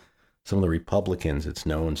explained, some of the Republicans, it's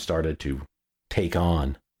known, started to take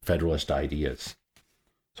on Federalist ideas.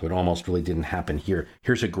 So it almost really didn't happen here.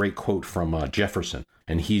 Here's a great quote from Jefferson,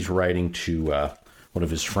 and he's writing to one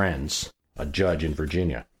of his friends, a judge in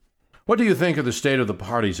Virginia. What do you think of the state of the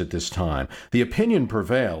parties at this time? The opinion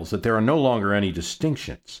prevails that there are no longer any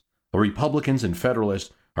distinctions. The Republicans and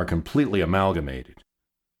Federalists are completely amalgamated.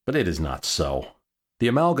 But it is not so. The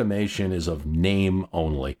amalgamation is of name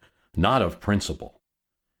only, not of principle.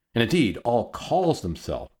 And indeed, all calls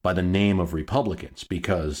themselves by the name of Republicans,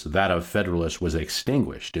 because that of Federalists was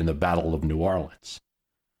extinguished in the Battle of New Orleans.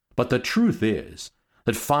 But the truth is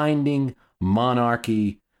that finding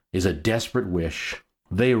monarchy is a desperate wish,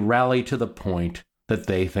 they rally to the point that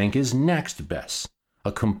they think is next best,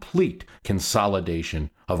 a complete consolidation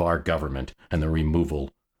of our government and the removal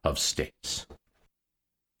of states.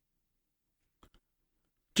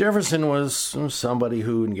 Jefferson was somebody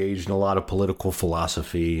who engaged in a lot of political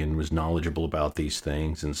philosophy and was knowledgeable about these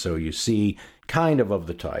things. And so you see kind of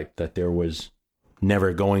the type that there was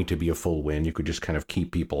never going to be a full win. You could just kind of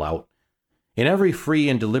keep people out. In every free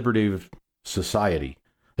and deliberative society,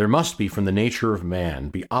 there must be, from the nature of man,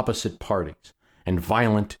 be opposite parties and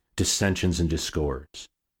violent dissensions and discords.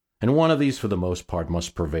 And one of these, for the most part,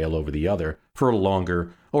 must prevail over the other for a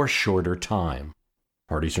longer or shorter time.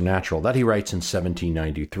 Parties are natural. That he writes in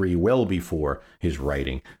 1793, well before his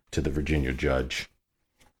writing to the Virginia judge.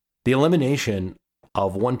 The elimination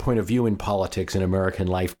of one point of view in politics in American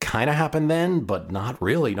life kind of happened then, but not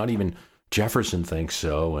really. Not even Jefferson thinks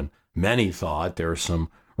so, and many thought. There are some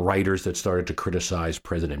writers that started to criticize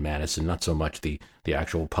President Madison, not so much the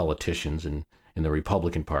actual politicians in the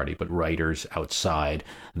Republican Party, but writers outside,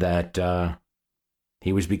 that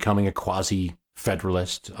he was becoming a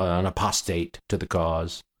quasi-federalist, an apostate to the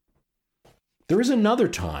cause. There is another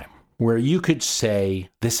time where you could say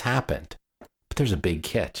this happened, but there's a big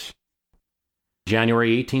catch.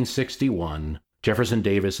 January 1861, Jefferson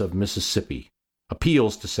Davis of Mississippi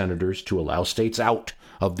appeals to senators to allow states out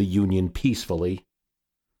of the Union peacefully.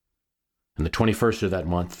 On the 21st of that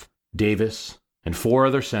month, Davis and 4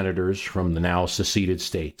 other senators from the now seceded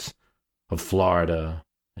states of Florida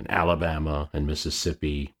and Alabama and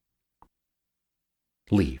Mississippi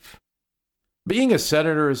leave. Being a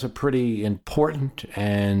senator is a pretty important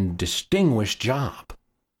and distinguished job.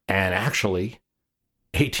 And actually,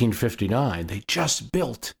 1859, they just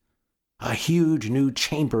built a huge new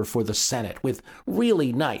chamber for the Senate with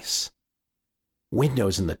really nice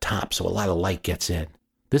windows in the top so a lot of light gets in.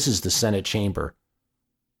 This is the Senate chamber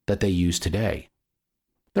that they use today.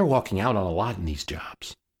 They're walking out on a lot in these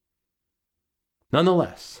jobs.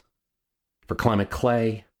 Nonetheless, for Clement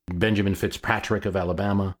Clay, Benjamin Fitzpatrick of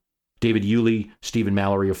Alabama, David Yulee, Stephen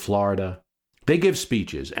Mallory of Florida, they give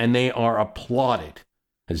speeches and they are applauded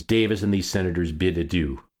as Davis and these senators bid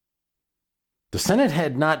adieu. The Senate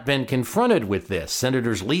had not been confronted with this,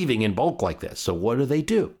 senators leaving in bulk like this, so what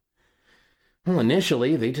do? Well,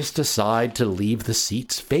 initially, they just decide to leave the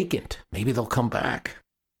seats vacant. Maybe they'll come back.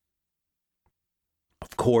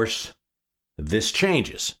 Of course, this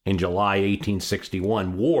changes. In July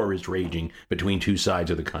 1861, war is raging between two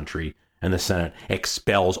sides of the country, and the Senate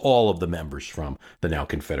expels all of the members from the now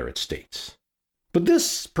Confederate states. But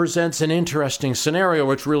this presents an interesting scenario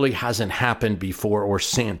which really hasn't happened before or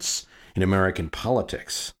since in American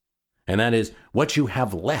politics. And that is what you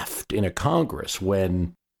have left in a Congress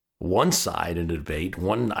when one side in a debate,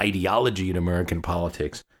 one ideology in American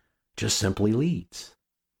politics, just simply leads.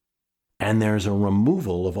 And there's a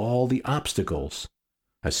removal of all the obstacles,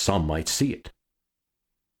 as some might see it.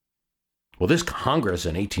 Well, this Congress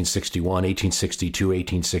in 1861, 1862,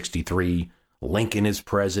 1863, Lincoln is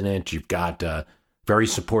president. You've got a very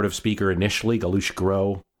supportive speaker initially,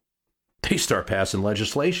 Galusha-Grow. They start passing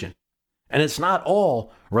legislation. And it's not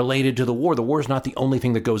all related to the war. The war is not the only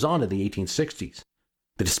thing that goes on in the 1860s.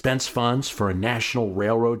 They dispense funds for a national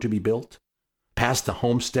railroad to be built, pass the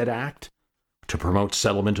Homestead Act to promote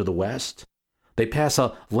settlement to the West. They pass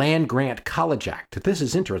a Land Grant College Act. This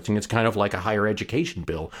is interesting. It's kind of like a higher education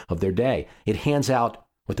bill of their day. It hands out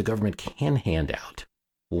what the government can hand out: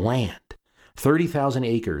 land, 30,000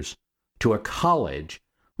 acres to a college,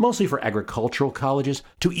 mostly for agricultural colleges,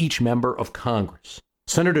 to each member of Congress.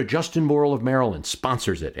 Senator Justin Morrill of Maryland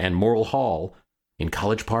sponsors it, and Morrill Hall in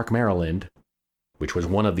College Park, Maryland, which was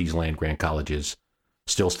one of these land grant colleges,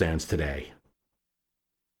 still stands today.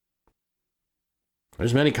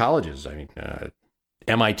 There's many colleges.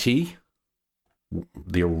 MIT,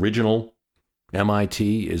 the original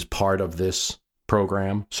MIT, is part of this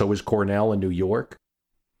program. So is Cornell in New York.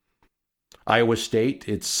 Iowa State,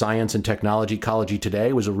 its Science and Technology College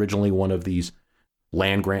today, was originally one of these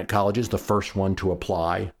land grant colleges, the first one to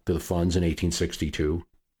apply to the funds in 1862.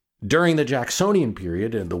 During the Jacksonian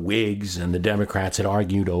period, the Whigs and the Democrats had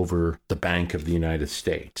argued over the Bank of the United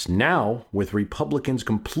States. Now, with Republicans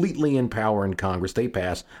completely in power in Congress, they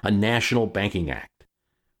pass a National Banking Act,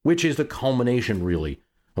 which is the culmination, really,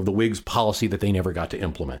 of the Whigs' policy that they never got to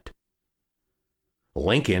implement.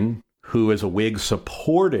 Lincoln, who as a Whig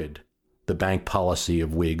supported the bank policy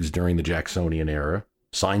of Whigs during the Jacksonian era,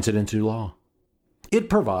 signs it into law. It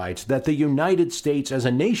provides that the United States as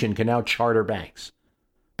a nation can now charter banks.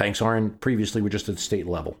 Banks previously were just at the state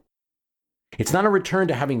level. It's not a return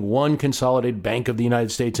to having one consolidated Bank of the United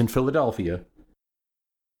States in Philadelphia,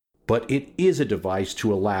 but it is a device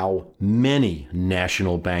to allow many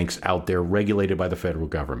national banks out there regulated by the federal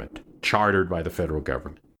government, chartered by the federal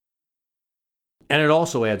government. And it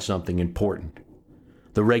also adds something important: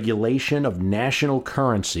 the regulation of national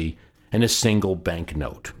currency and a single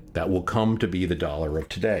banknote that will come to be the dollar of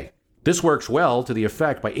today. This works well to the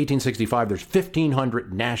effect by 1865 there's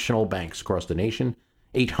 1,500 national banks across the nation.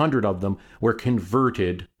 800 of them were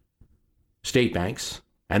converted state banks,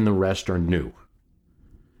 and the rest are new.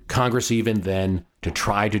 Congress even then, to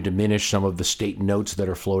try to diminish some of the state notes that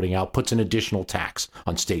are floating out, puts an additional tax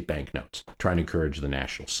on state banknotes, trying to encourage the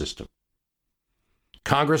national system.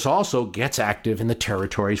 Congress also gets active in the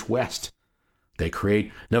territories west. They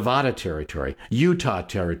create Nevada Territory, Utah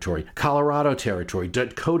Territory, Colorado Territory,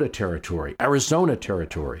 Dakota Territory, Arizona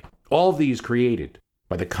Territory. All these created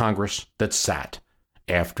by the Congress that sat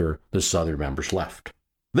after the Southern members left.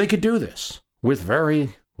 They could do this with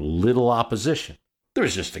very little opposition.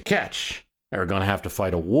 There's just a catch. They were going to have to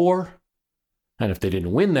fight a war. And if they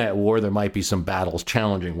didn't win that war, there might be some battles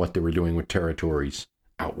challenging what they were doing with territories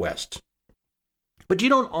out west. But you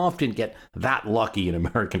don't often get that lucky in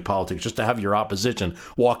American politics just to have your opposition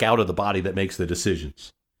walk out of the body that makes the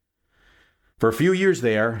decisions. For a few years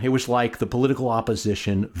there, it was like the political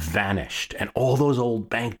opposition vanished, and all those old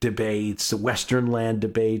bank debates, the Western land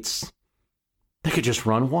debates, they could just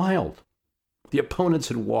run wild. The opponents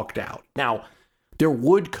had walked out. Now, there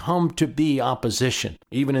would come to be opposition,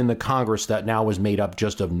 even in the Congress that now was made up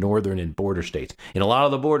just of northern and border states. In a lot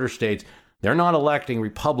of the border states, they're not electing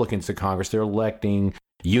Republicans to Congress. They're electing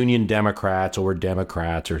Union Democrats or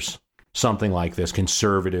something like this,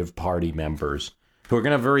 conservative party members who are going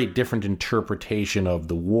to have a very different interpretation of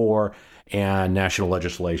the war and national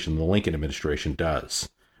legislation than the Lincoln administration does.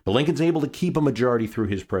 But Lincoln's able to keep a majority through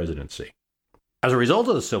his presidency. As a result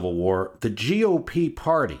of the Civil War, the GOP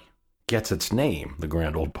party gets its name, the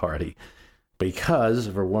Grand Old Party, because,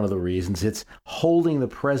 for one of the reasons, it's holding the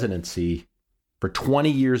presidency for 20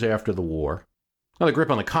 years after the war. Now, the grip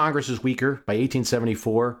on the Congress is weaker. By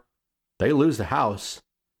 1874, they lose the House.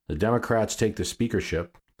 The Democrats take the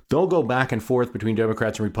speakership. They'll go back and forth between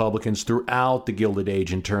Democrats and Republicans throughout the Gilded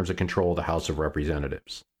Age in terms of control of the House of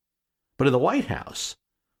Representatives. But in the White House,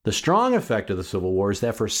 the strong effect of the Civil War is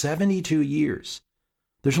that for 72 years,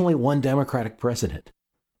 there's only one Democratic president.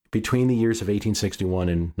 Between the years of 1861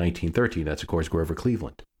 and 1913, that's, of course, Grover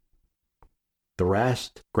Cleveland. The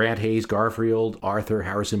rest, Grant Hayes, Garfield, Arthur,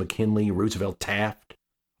 Harrison McKinley, Roosevelt, Taft,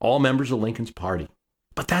 all members of Lincoln's party.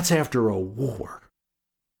 But that's after a war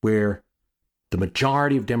where the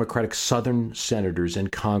majority of Democratic Southern senators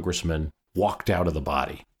and congressmen walked out of the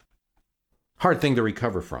body. Hard thing to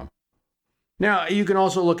recover from. Now, you can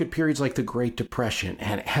also look at periods like the Great Depression,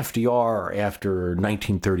 and FDR, after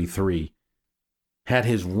 1933, had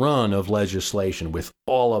his run of legislation with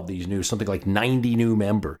all of these new, something like 90 new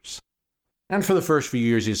members. And for the first few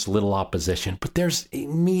years, it's little opposition, but there's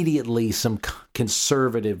immediately some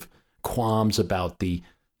conservative qualms about the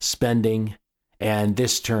spending, and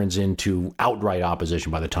this turns into outright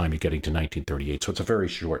opposition by the time you're getting to 1938, so it's a very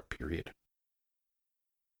short period.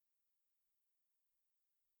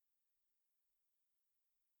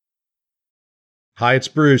 Hi, it's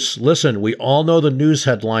Bruce. Listen, we all know the news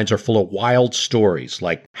headlines are full of wild stories,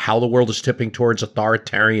 like how the world is tipping towards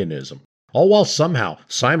authoritarianism, all while somehow,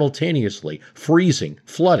 simultaneously, freezing,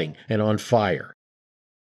 flooding, and on fire.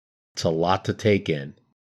 It's a lot to take in.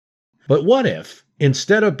 But what if,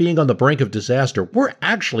 instead of being on the brink of disaster, we're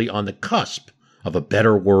actually on the cusp of a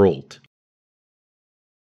better world?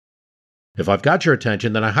 If I've got your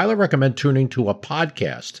attention, then I highly recommend tuning to a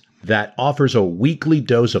podcast that offers a weekly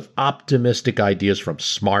dose of optimistic ideas from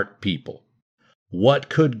smart people. What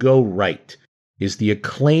Could Go Right is the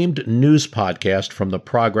acclaimed news podcast from the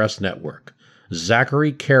Progress Network.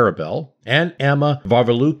 Zachary Karabell and Emma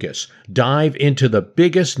Varvaloucas dive into the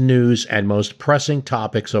biggest news and most pressing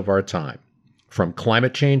topics of our time, from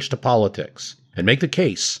climate change to politics, and make the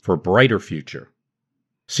case for a brighter future.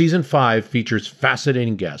 Season 5 features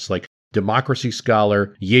fascinating guests like democracy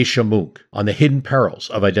scholar Yesha Mounk on the hidden perils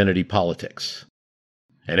of identity politics,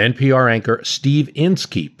 and NPR anchor Steve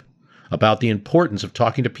Inskeep about the importance of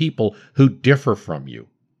talking to people who differ from you,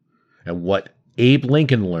 and what Abe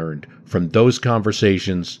Lincoln learned from those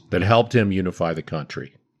conversations that helped him unify the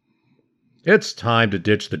country. It's time to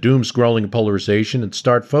ditch the doom-scrolling polarization and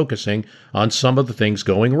start focusing on some of the things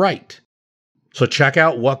going right. So check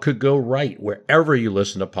out What Could Go Right wherever you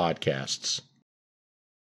listen to podcasts.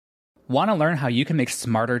 Want to learn how you can make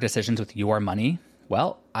smarter decisions with your money?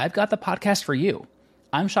 Well, I've got the podcast for you.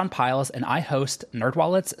 I'm Sean Piles, and I host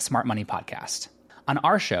NerdWallet's Smart Money Podcast. On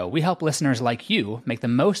our show, we help listeners like you make the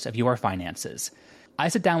most of your finances. I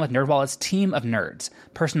sit down with NerdWallet's team of nerds,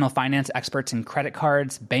 personal finance experts in credit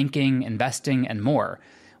cards, banking, investing, and more.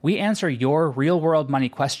 We answer your real-world money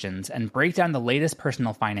questions and break down the latest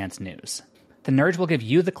personal finance news. The nerds will give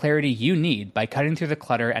you the clarity you need by cutting through the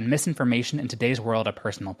clutter and misinformation in today's world of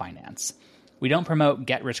personal finance. We don't promote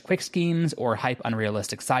get-rich-quick schemes or hype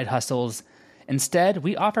unrealistic side hustles. Instead,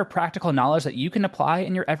 we offer practical knowledge that you can apply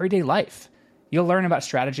in your everyday life. You'll learn about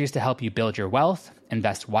strategies to help you build your wealth,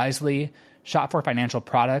 invest wisely, shop for financial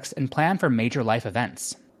products, and plan for major life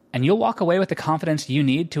events. And you'll walk away with the confidence you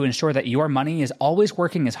need to ensure that your money is always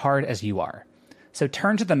working as hard as you are. So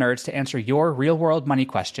turn to the nerds to answer your real-world money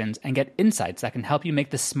questions and get insights that can help you make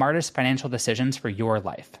the smartest financial decisions for your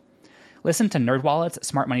life. Listen to NerdWallet's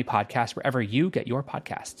Smart Money Podcast wherever you get your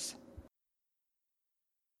podcasts.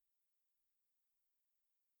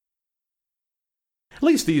 At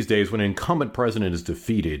least these days, when an incumbent president is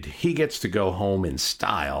defeated, he gets to go home in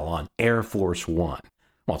style on Air Force One.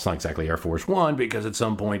 Well, it's not exactly Air Force One, because at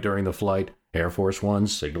some point during the flight, Air Force One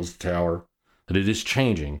signals the tower that it is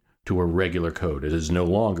changing to a regular code. It is no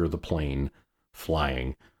longer the plane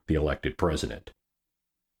flying the elected president.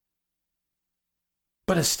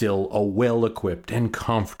 But it's still a well-equipped and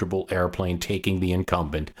comfortable airplane taking the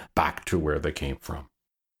incumbent back to where they came from.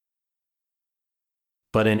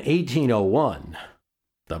 But in 1801,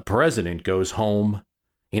 the president goes home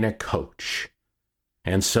in a coach.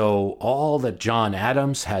 And so all that John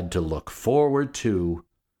Adams had to look forward to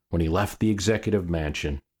when he left the executive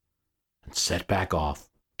mansion and set back off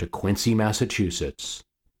to Quincy, Massachusetts,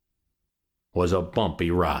 was a bumpy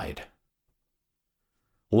ride.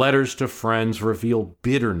 Letters to friends reveal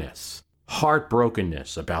bitterness,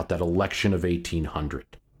 heartbrokenness about that election of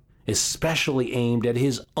 1800, especially aimed at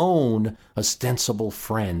his own ostensible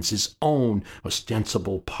friends, his own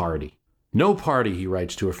ostensible party. No party, he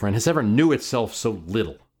writes to a friend, has ever knew itself so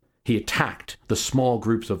little. He attacked the small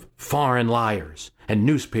groups of foreign liars and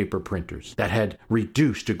newspaper printers that had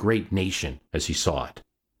reduced a great nation as he saw it.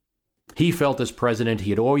 He felt as president he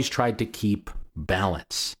had always tried to keep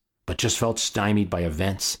balance, but just felt stymied by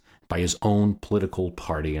events, by his own political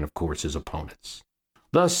party, and of course his opponents.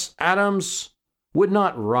 Thus, Adams would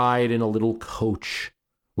not ride in a little coach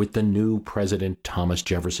with the new president, Thomas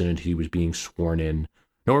Jefferson, until he was being sworn in,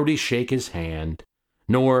 nor would he shake his hand,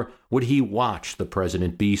 nor would he watch the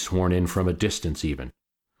president be sworn in from a distance even.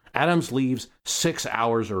 Adams leaves 6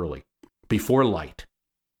 hours early, before light.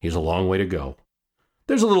 He has a long way to go.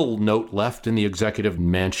 There's a little note left in the executive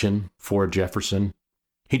mansion for Jefferson.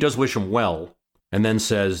 He does wish him well, and then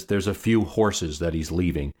says there's a few horses that he's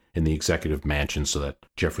leaving in the executive mansion so that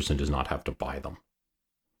Jefferson does not have to buy them.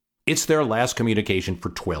 It's their last communication for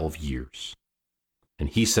 12 years. and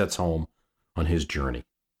he sets home on his journey.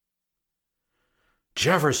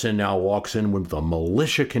 Jefferson now walks in with a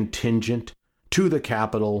militia contingent to the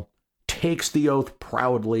Capitol, takes the oath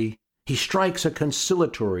proudly. He strikes a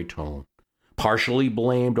conciliatory tone, partially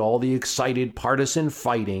blamed all the excited partisan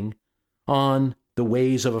fighting on the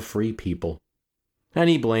ways of a free people, and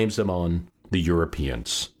he blames them on the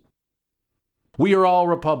Europeans. We are all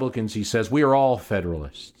Republicans, he says. We are all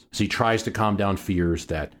Federalists. As he tries to calm down fears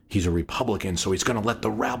that he's a Republican, so he's going to let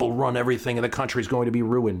the rabble run everything and the country's going to be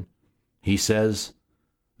ruined. He says,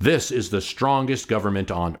 "This is the strongest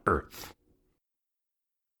government on earth."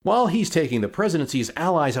 While he's taking the presidency, his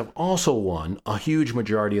allies have also won a huge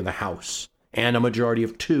majority in the House and a majority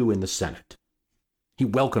of 2 in the Senate. He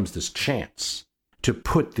welcomes this chance to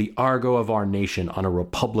put the Argo of our nation on a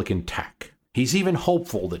Republican tack. He's even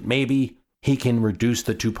hopeful that maybe he can reduce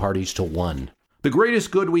the 2 parties to 1. The greatest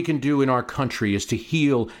good we can do in our country is to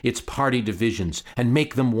heal its party divisions and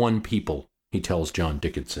make them one people, he tells John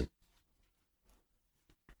Dickinson.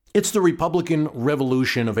 It's the Republican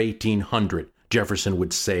Revolution of 1800, Jefferson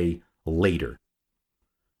would say later.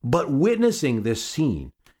 But witnessing this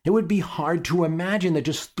scene, it would be hard to imagine that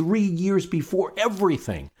just 3 years before,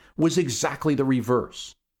 everything was exactly the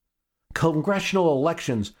reverse. Congressional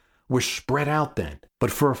elections were spread out then, but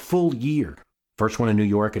for a full year. First one in New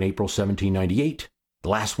York in April 1798, the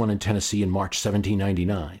last one in Tennessee in March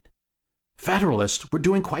 1799. Federalists were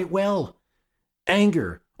doing quite well.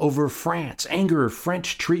 Anger over France, anger of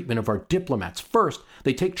French treatment of our diplomats. First,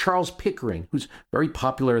 they take Charles Pickering, who's very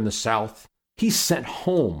popular in the South. He's sent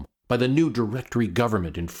home by the new Directory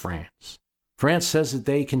government in France. France says that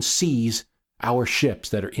they can seize our ships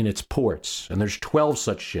that are in its ports, and there's 12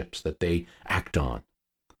 such ships that they act on.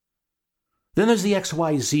 Then there's the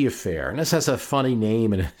XYZ affair, and this has a funny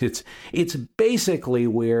name, and it's basically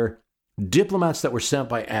where diplomats that were sent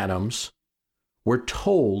by Adams were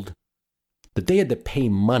told that they had to pay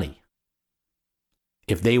money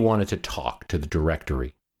if they wanted to talk to the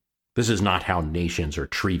Directory. This is not how nations are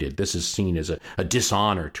treated. This is seen as a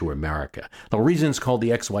dishonor to America. The reason it's called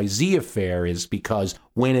the XYZ affair is because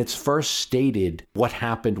when it's first stated what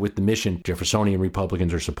happened with the mission, Jeffersonian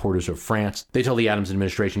Republicans are supporters of France, they tell the Adams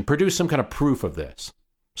administration, produce some kind of proof of this.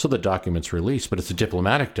 So the document's released, but it's a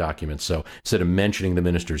diplomatic document, so instead of mentioning the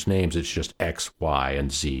ministers' names, it's just X, Y,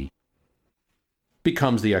 and Z.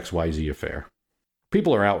 Becomes the XYZ affair.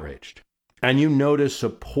 People are outraged. And you notice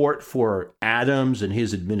support for Adams and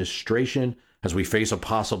his administration as we face a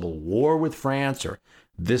possible war with France, or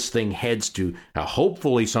this thing heads to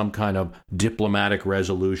hopefully some kind of diplomatic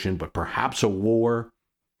resolution, but perhaps a war.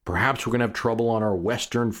 Perhaps we're going to have trouble on our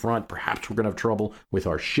Western front. Perhaps we're going to have trouble with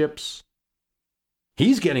our ships.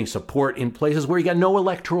 He's getting support in places where he got no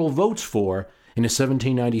electoral votes for in the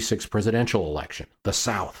 1796 presidential election, the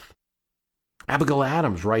South. Abigail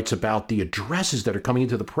Adams writes about the addresses that are coming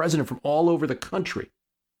into the president from all over the country.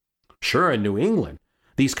 Sure, in New England,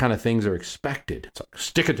 these kind of things are expected. It's like,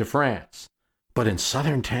 stick it to France. But in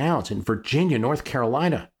southern towns, in Virginia, North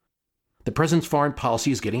Carolina, the president's foreign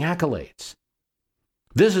policy is getting accolades.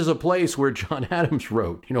 This is a place where John Adams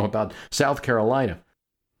wrote, about South Carolina,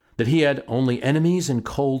 that he had only enemies and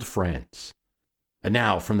cold friends. And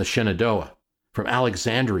now from the Shenandoah, from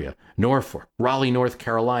Alexandria, Norfolk, Raleigh, North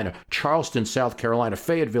Carolina, Charleston, South Carolina,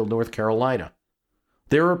 Fayetteville, North Carolina.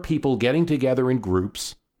 There are people getting together in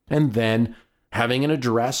groups and then having an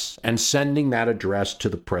address and sending that address to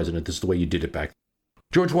the president. This is the way you did it back then.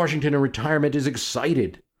 George Washington in retirement is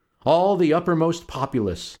excited. All the uppermost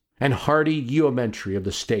populace and hardy yeomanry of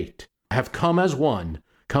the state have come as one,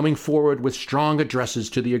 coming forward with strong addresses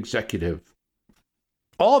to the executive.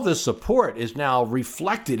 All of this support is now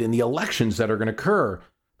reflected in the elections that are going to occur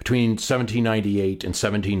between 1798 and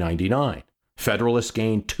 1799. Federalists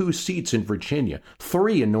gained 2 seats in Virginia,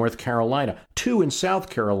 3 in North Carolina, 2 in South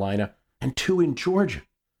Carolina, and 2 in Georgia,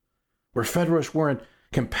 where Federalists weren't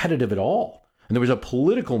competitive at all. And there was a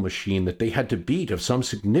political machine that they had to beat of some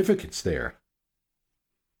significance there.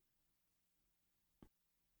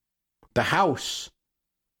 The House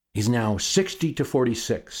is now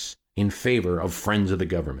 60-46 in favor of friends of the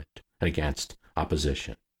government and against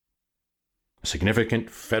opposition. A significant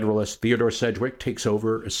Federalist, Theodore Sedgwick, takes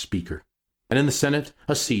over as Speaker. And in the Senate,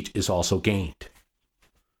 a seat is also gained.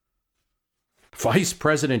 Vice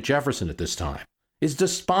President Jefferson at this time is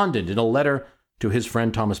despondent in a letter to his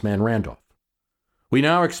friend Thomas Mann Randolph. We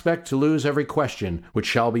now expect to lose every question which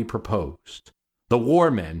shall be proposed. The war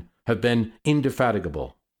men have been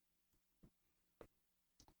indefatigable.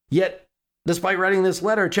 Yet, despite writing this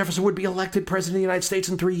letter, Jefferson would be elected president of the United States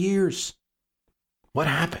in 3 years. What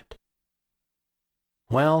happened?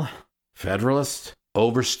 Well, Federalists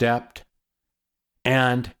overstepped.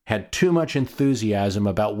 and had too much enthusiasm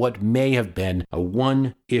about what may have been a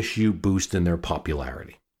one-issue boost in their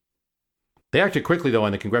popularity. They acted quickly, though,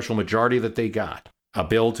 on the congressional majority that they got. A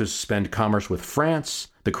bill to suspend commerce with France,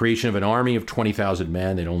 the creation of an army of 20,000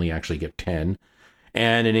 men, they'd only actually get 10,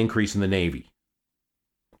 and an increase in the Navy.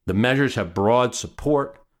 The measures have broad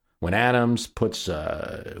support. When Adams puts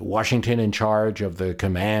Washington in charge of the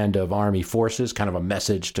command of army forces, kind of a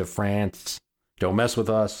message to France, don't mess with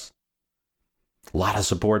us. A lot of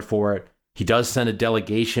support for it. He does send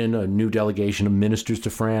a new delegation of ministers to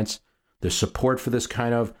France. There's support for this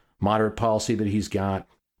kind of moderate policy that he's got.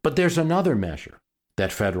 But there's another measure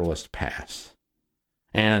that Federalists pass,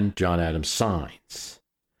 and John Adams signs.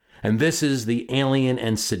 And this is the Alien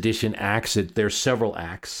and Sedition Acts. There's several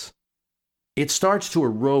acts. It starts to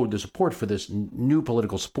erode the support for this new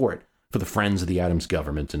political support for the friends of the Adams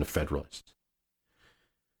government and the Federalists.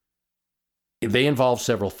 They involve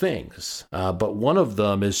several things, but one of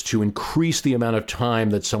them is to increase the amount of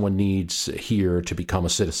time that someone needs here to become a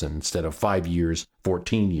citizen. Instead of 5 years,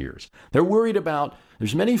 14 years. They're worried about,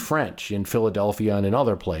 there's many French in Philadelphia and in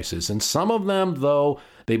other places, and some of them, though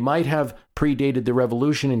they might have predated the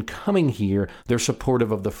revolution in coming here, they're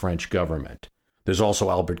supportive of the French government. There's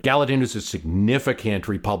also Albert Gallatin, who's a significant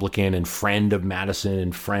Republican and friend of Madison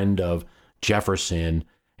and friend of Jefferson,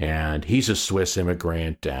 and he's a Swiss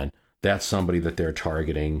immigrant, and that's somebody that they're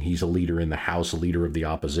targeting. He's a leader in the House, a leader of the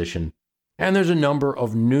opposition. And there's a number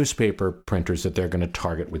of newspaper printers that they're going to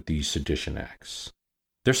target with these sedition acts.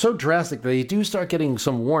 They're so drastic that they do start getting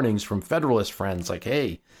some warnings from Federalist friends like,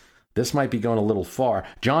 hey, this might be going a little far.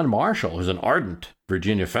 John Marshall, who's an ardent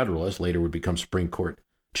Virginia Federalist, later would become Supreme Court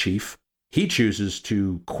chief, he chooses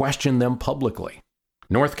to question them publicly.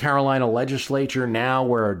 North Carolina legislature, now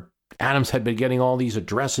where Adams had been getting all these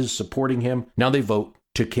addresses supporting him, now they vote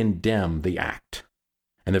to condemn the act.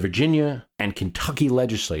 And the Virginia and Kentucky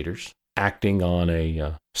legislators, acting on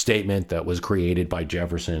a statement that was created by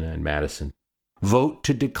Jefferson and Madison, vote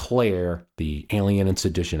to declare the Alien and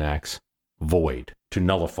Sedition Acts void, to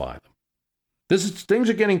nullify them. Things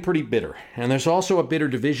are getting pretty bitter, and there's also a bitter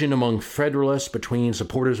division among Federalists between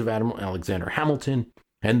supporters of Alexander Hamilton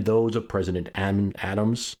and those of President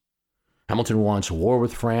Adams. Hamilton wants war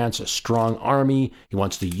with France, a strong army. He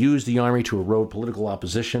wants to use the army to erode political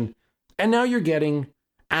opposition. And now you're getting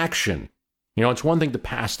action. You know, it's one thing to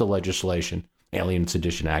pass the legislation, Alien and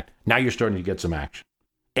Sedition Act. Now you're starting to get some action.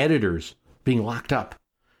 Editors being locked up.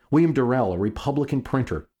 William Durrell, a Republican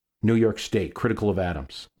printer, New York State, critical of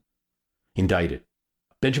Adams, indicted.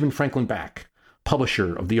 Benjamin Franklin Back,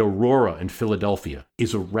 publisher of the Aurora in Philadelphia,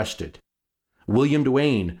 is arrested. William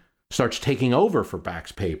Duane starts taking over for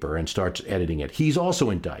Back's paper and starts editing it. He's also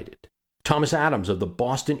indicted. Thomas Adams of the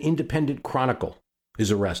Boston Independent Chronicle is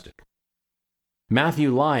arrested.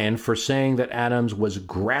 Matthew Lyon for saying that Adams was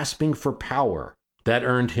grasping for power. That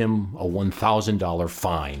earned him a $1,000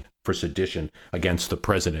 fine for sedition against the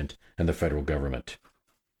president and the federal government.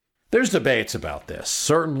 There's debates about this.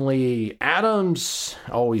 Certainly, Adams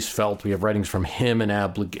always felt, we have writings from him and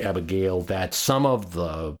Abigail, that some of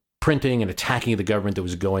the printing and attacking the government that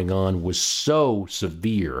was going on was so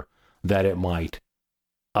severe that it might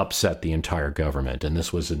upset the entire government. And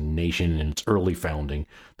this was a nation in its early founding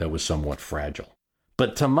that was somewhat fragile.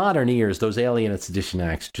 But to modern ears, those Alien and Sedition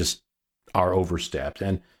Acts just are overstepped.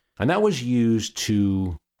 And that was used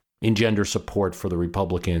to engender support for the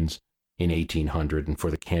Republicans in 1800 and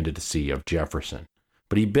for the candidacy of Jefferson.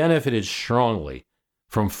 But he benefited strongly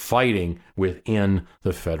from fighting within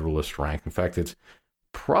the Federalist rank. In fact, it's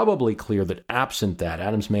probably clear that absent that,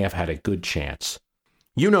 Adams may have had a good chance.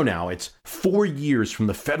 You know now, it's 4 years from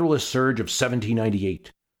the Federalist surge of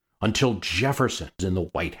 1798 until Jefferson is in the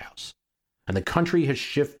White House. And the country has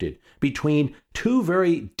shifted between two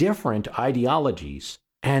very different ideologies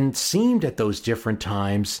and seemed at those different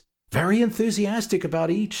times very enthusiastic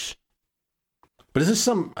about each. But is this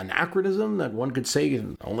some anachronism that one could say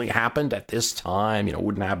only happened at this time,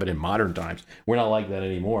 wouldn't happen in modern times? We're not like that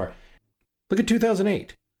anymore. Look at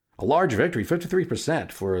 2008. A large victory,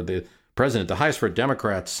 53% for the president, the highest for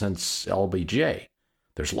Democrats since LBJ.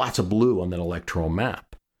 There's lots of blue on that electoral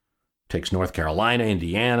map. Takes North Carolina,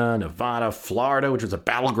 Indiana, Nevada, Florida, which was a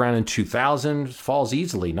battleground in 2000, falls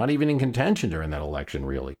easily, not even in contention during that election,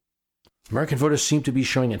 really. American voters seem to be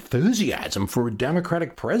showing enthusiasm for a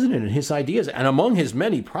Democratic president and his ideas. And among his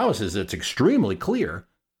many promises, it's extremely clear.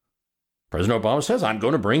 President Obama says, I'm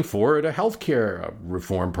going to bring forward a health care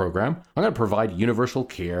reform program. I'm going to provide universal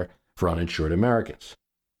care for uninsured Americans.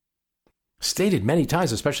 Stated many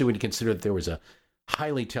times, especially when you consider that there was a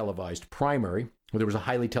highly televised primary. There was a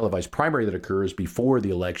highly televised primary that occurs before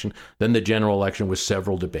the election. Then the general election with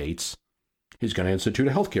several debates. he's going to institute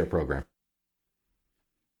a healthcare program.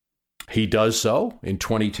 He does so in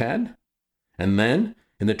 2010, and then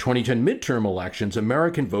in the 2010 midterm elections,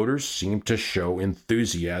 American voters seem to show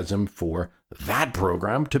enthusiasm for that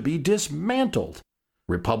program to be dismantled.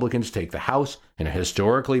 Republicans take the House in a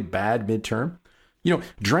historically bad midterm.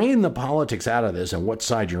 Drain the politics out of this and what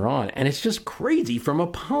side you're on, and it's just crazy from a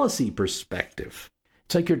policy perspective.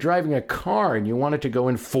 It's like you're driving a car and you want it to go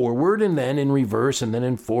in forward and then in reverse and then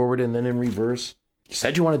in forward and then in reverse. You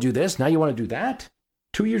said you want to do this, now you want to do that?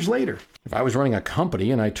 2 years later, if I was running a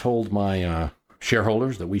company and I told my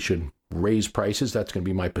shareholders that we should raise prices, that's going to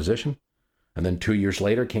be my position. And then 2 years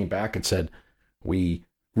later came back and said, we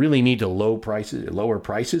really need to lower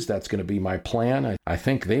prices. That's going to be my plan. I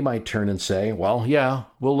think they might turn and say, well, yeah,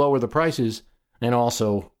 we'll lower the prices. And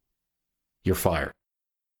also, you're fired.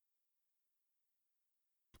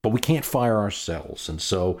 But we can't fire ourselves. And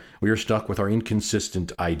so we are stuck with our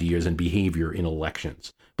inconsistent ideas and behavior in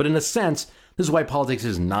elections. But in a sense, this is why politics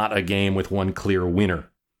is not a game with one clear winner.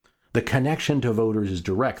 The connection to voters is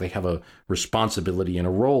direct. They have a responsibility and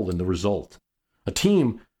a role in the result. A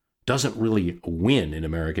team doesn't really win in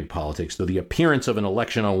American politics, though the appearance of an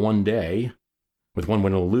election on one day, with one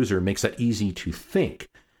winner and a loser, makes that easy to think,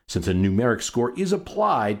 since a numeric score is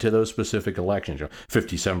applied to those specific elections,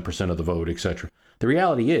 57% of the vote, etc. The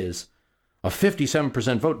reality is, a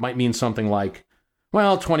 57% vote might mean something like,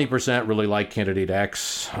 well, 20% really like candidate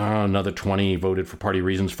X, another 20 voted for party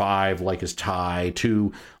reasons, 5 like his tie,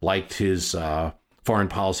 2 liked his foreign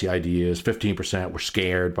policy ideas, 15% were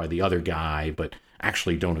scared by the other guy, but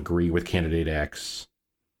actually don't agree with candidate X.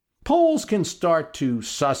 Polls can start to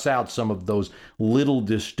suss out some of those little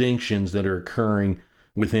distinctions that are occurring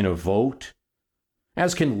within a vote,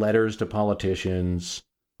 as can letters to politicians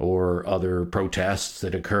or other protests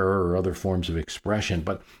that occur or other forms of expression.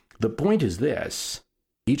 But the point is this: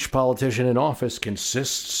 each politician in office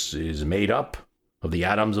is made up of the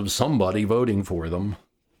atoms of somebody voting for them,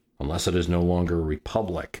 unless it is no longer a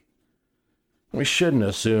republic. We shouldn't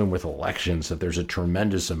assume with elections that there's a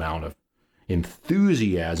tremendous amount of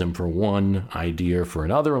enthusiasm for one idea for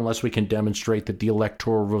another unless we can demonstrate that the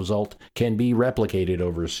electoral result can be replicated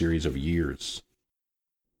over a series of years.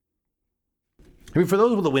 For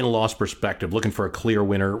those with a win-loss perspective, looking for a clear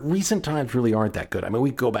winner, recent times really aren't that good.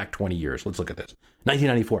 We go back 20 years. Let's look at this.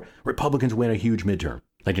 1994, Republicans win a huge midterm.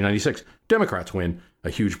 1996, Democrats win a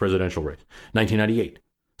huge presidential race. 1998,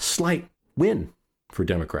 slight win for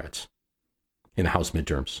Democrats in the House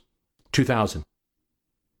midterms. 2000,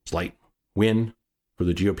 slight win for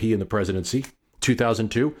the GOP in the presidency.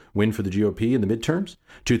 2002, win for the GOP in the midterms.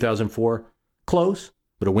 2004, close,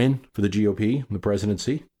 but a win for the GOP in the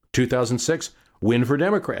presidency. 2006, win for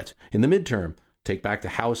Democrats in the midterm, take back the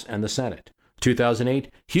House and the Senate. 2008,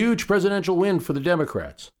 huge presidential win for the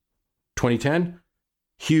Democrats. 2010,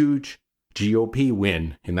 huge GOP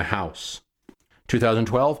win in the House.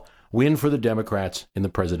 2012, win for the Democrats in the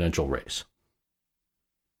presidential race.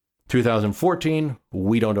 2014,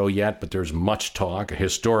 we don't know yet, but there's much talk,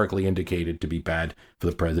 historically indicated to be bad for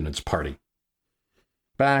the president's party.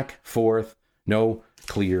 Back, forth, no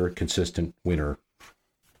clear, consistent winner.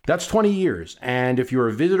 That's 20 years, and if you're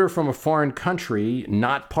a visitor from a foreign country,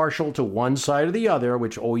 not partial to one side or the other,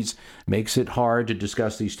 which always makes it hard to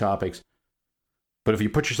discuss these topics, but if you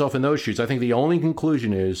put yourself in those shoes, I think the only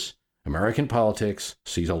conclusion is American politics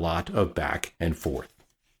sees a lot of back and forth.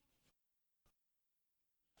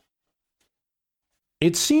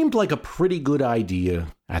 It seemed like a pretty good idea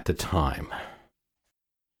at the time.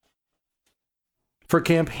 For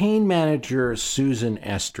campaign manager Susan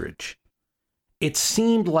Estridge, it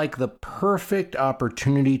seemed like the perfect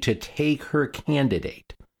opportunity to take her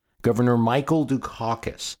candidate, Governor Michael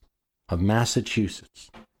Dukakis of Massachusetts,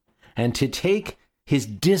 and to take his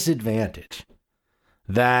disadvantage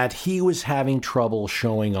that he was having trouble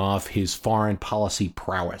showing off his foreign policy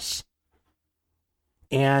prowess,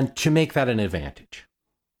 and to make that an advantage.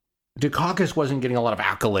 Dukakis wasn't getting a lot of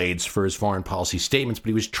accolades for his foreign policy statements, but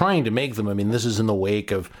he was trying to make them. This is in the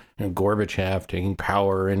wake of Gorbachev taking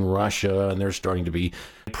power in Russia, and there's starting to be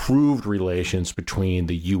improved relations between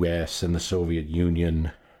the U.S. and the Soviet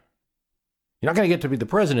Union. You're not going to get to be the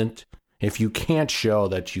president if you can't show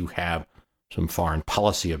that you have some foreign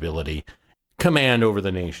policy ability, command over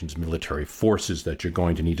the nation's military forces that you're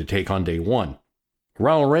going to need to take on day one.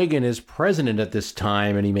 Ronald Reagan is president at this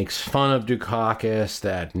time, and he makes fun of Dukakis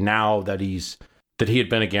that now that he had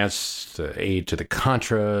been against aid to the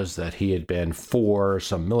Contras, that he had been for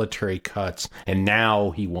some military cuts, and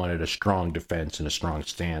now he wanted a strong defense and a strong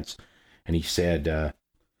stance. And he said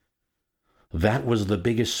that was the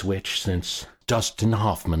biggest switch since Dustin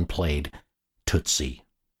Hoffman played Tootsie.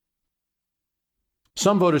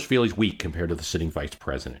 Some voters feel he's weak compared to the sitting vice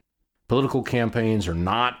president. Political campaigns are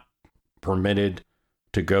not permitted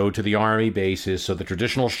to go to the army bases, so the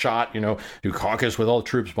traditional shot, Dukakis with all the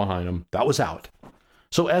troops behind him, that was out.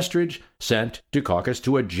 So Estridge sent Dukakis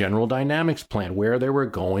to a General Dynamics plant where they were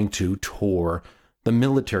going to tour the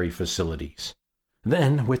military facilities.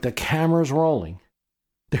 Then, with the cameras rolling,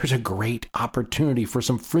 there's a great opportunity for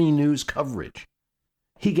some free news coverage.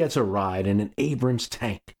 He gets a ride in an Abrams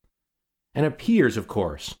tank and appears, of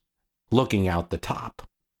course, looking out the top.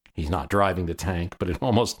 He's not driving the tank, but it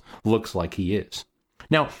almost looks like he is.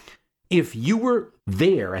 Now, if you were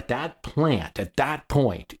there at that plant, at that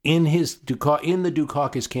point, in the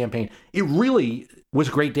Dukakis campaign, it really was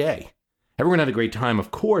a great day. Everyone had a great time,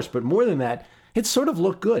 of course, but more than that, it sort of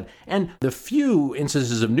looked good. And the few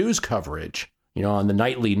instances of news coverage, on the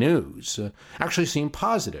nightly news, actually seemed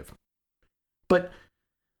positive. But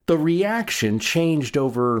the reaction changed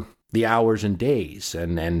over the hours and days,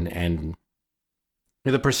 and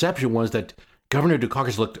the perception was that Governor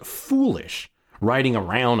Dukakis looked foolish riding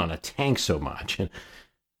around on a tank so much. And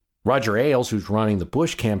Roger Ailes, who's running the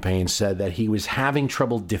Bush campaign, said that he was having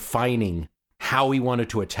trouble defining how he wanted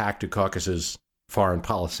to attack Dukakis's foreign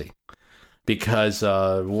policy. Because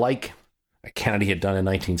like Kennedy had done in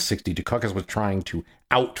 1960, Dukakis was trying to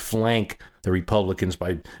outflank the Republicans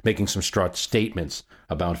by making some strong statements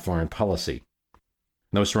about foreign policy.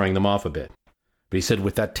 And that was throwing them off a bit. But he said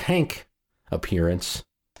with that tank appearance,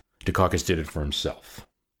 Dukakis did it for himself.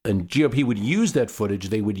 And GOP would use that footage.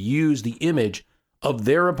 They would use the image of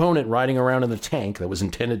their opponent riding around in the tank that was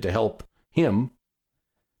intended to help him.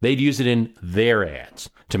 They'd use it in their ads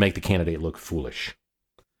to make the candidate look foolish.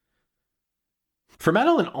 For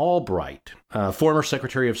Madeleine Albright, former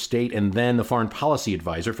Secretary of State and then the foreign policy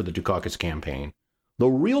advisor for the Dukakis campaign, the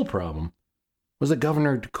real problem was that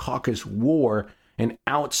Governor Dukakis wore an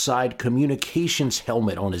outside communications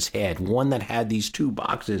helmet on his head, one that had these two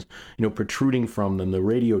boxes, protruding from them, the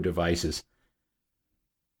radio devices.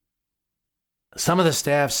 Some of the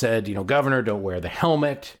staff said, Governor, don't wear the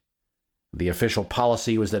helmet. The official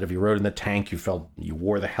policy was that if you rode in the tank, you felt you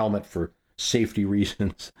wore the helmet for safety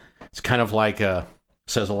reasons. It's kind of like,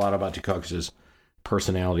 says a lot about Dukakis'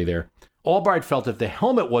 personality there. Albright felt if the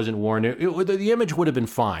helmet wasn't worn, the image would have been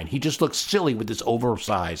fine. He just looked silly with this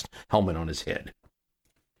oversized helmet on his head.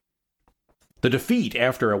 The defeat,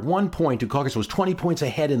 after at one point Dukakis was 20 points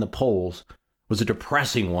ahead in the polls, was a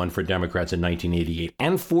depressing one for Democrats in 1988,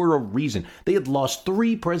 and for a reason. They had lost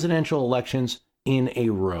 3 presidential elections in a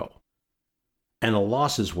row. And the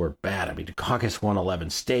losses were bad. I mean, Dukakis won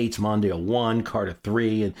 11 states, Mondale won, Carter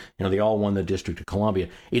 3, and they all won the District of Columbia.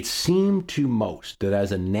 It seemed to most that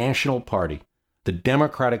as a national party, the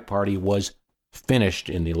Democratic Party was finished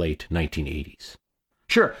in the late 1980s.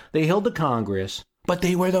 Sure, they held the Congress, but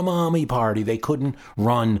they were the mommy party. They couldn't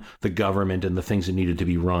run the government and the things that needed to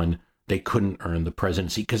be run. They couldn't earn the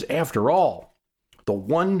presidency because, after all,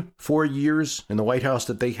 the 4 years in the White House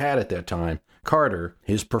that they had at that time, Carter,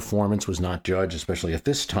 his performance was not judged, especially at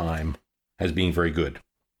this time, as being very good.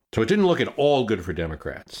 So it didn't look at all good for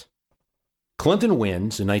Democrats. Clinton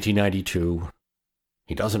wins in 1992.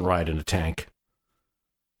 He doesn't ride in a tank.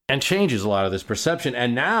 And changes a lot of this perception.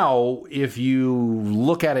 And now, if you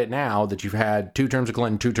look at it now that you've had 2 terms of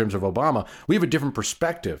Clinton, 2 terms of Obama, we have a different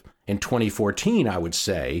perspective in 2014, I would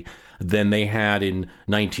say, than they had in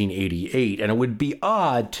 1988. And it would be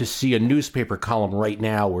odd to see a newspaper column right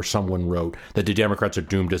now where someone wrote that the Democrats are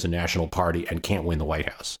doomed as a national party and can't win the White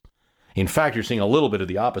House. In fact, you're seeing a little bit of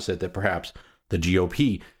the opposite, that perhaps the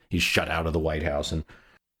GOP is shut out of the White House. And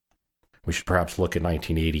we should perhaps look at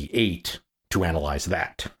 1988 to analyze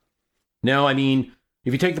that. Now, I mean,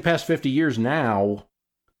 if you take the past 50 years now,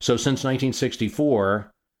 so since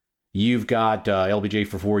 1964, you've got LBJ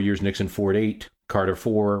for 4 years, Nixon for 8, Carter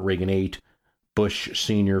 4, Reagan 8, Bush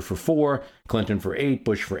Sr. for 4, Clinton for 8,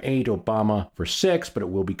 Bush for 8, Obama for 6, but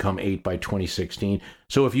it will become 8 by 2016.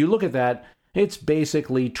 So if you look at that, it's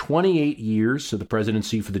basically 28 years of the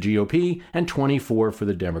presidency for the GOP and 24 for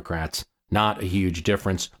the Democrats. Not a huge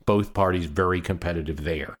difference. Both parties very competitive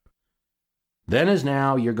there. Then as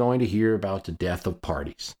now, you're going to hear about the death of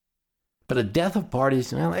parties. But a death of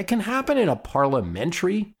parties, well, it can happen in a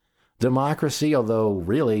parliamentary democracy, although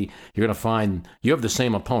really you're going to find you have the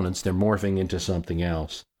same opponents, they're morphing into something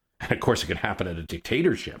else. And of course, it could happen in a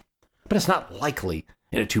dictatorship. But it's not likely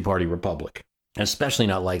in a 2-party republic, especially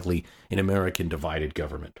not likely in American divided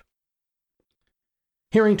government.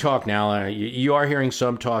 Hearing talk now, you are hearing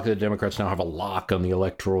some talk that Democrats now have a lock on the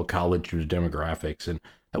Electoral College due to demographics, and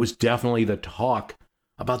that was definitely the talk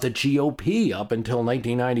about the GOP up until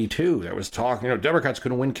 1992. There was talk, Democrats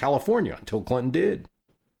couldn't win California until Clinton did.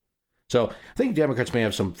 So I think Democrats may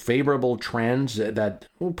have some favorable trends that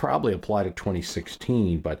will probably apply to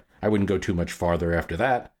 2016, but I wouldn't go too much farther after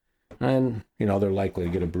that. And, they're likely to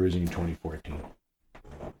get a bruising in 2014.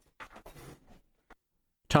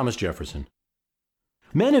 Thomas Jefferson.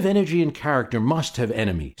 Men of energy and character must have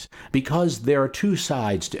enemies, because there are two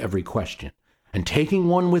sides to every question, and taking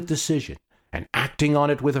one with decision, and acting on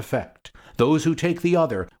it with effect, those who take the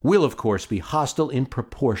other will, of course, be hostile in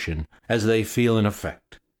proportion as they feel an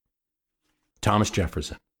effect. Thomas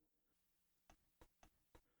Jefferson.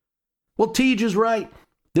 Well, Teej is right.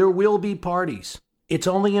 There will be parties. It's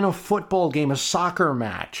only in a football game, a soccer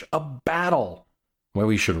match, a battle, where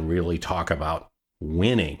we should really talk about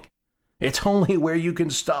winning. It's only where you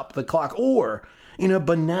can stop the clock, or in a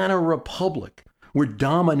banana republic, where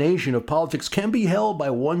domination of politics can be held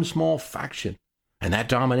by one small faction, and that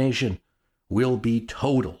domination will be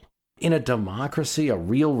total. In a democracy, a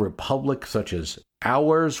real republic such as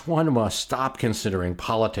ours, one must stop considering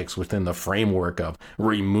politics within the framework of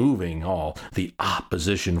removing all the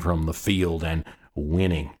opposition from the field and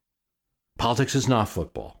winning. Politics is not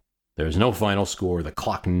football. There is no final score. The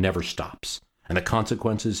clock never stops, and the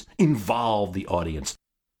consequences involve the audience.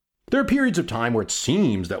 There are periods of time where it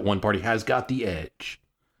seems that one party has got the edge,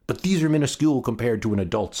 but these are minuscule compared to an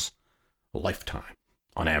adult's lifetime,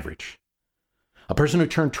 on average. A person who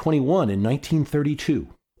turned 21 in 1932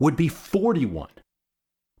 would be 41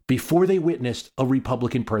 before they witnessed a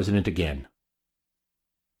Republican president again.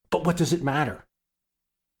 But what does it matter?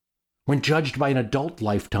 When judged by an adult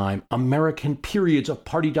lifetime, American periods of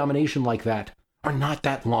party domination like that are not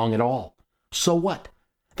that long at all. So what?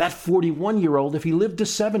 That 41-year-old, if he lived to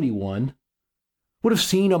 71, would have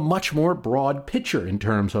seen a much more broad picture in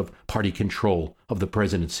terms of party control of the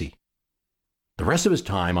presidency. The rest of his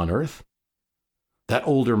time on Earth, that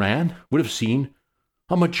older man would have seen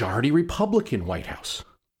a majority Republican White House.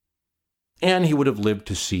 And he would have lived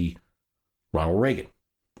to see Ronald Reagan,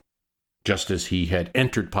 just as he had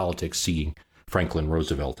entered politics seeing Franklin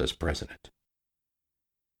Roosevelt as president.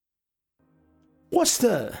 What's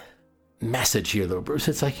the message here, though, Bruce?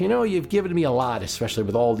 It's like, you've given me a lot, especially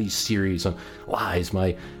with all these series on lies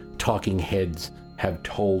my talking heads have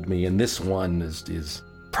told me, and this one is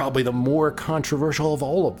probably the more controversial of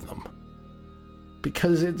all of them.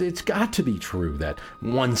 Because it's got to be true that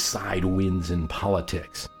one side wins in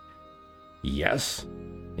politics. Yes,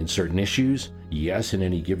 in certain issues, yes, in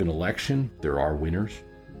any given election, there are winners.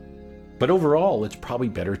 But overall, it's probably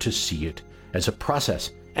better to see it as a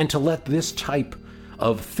process and to let this type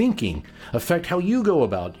of thinking affect how you go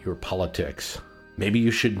about your politics. Maybe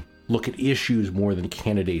you should look at issues more than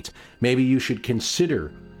candidates. Maybe you should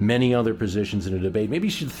consider many other positions in a debate. Maybe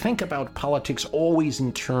you should think about politics always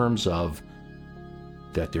in terms of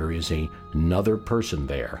that there is another person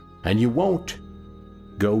there, and you won't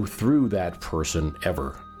go through that person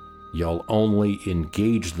ever. You'll only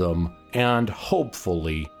engage them and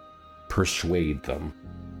hopefully persuade them.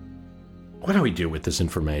 What do we do with this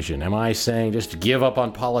information? Am I saying just give up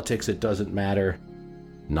on politics, it doesn't matter?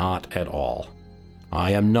 Not at all.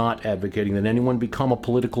 I am not advocating that anyone become a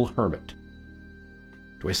political hermit.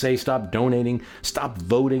 Do I say stop donating, stop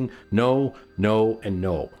voting? No, no, and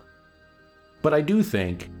no. But I do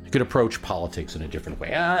think you could approach politics in a different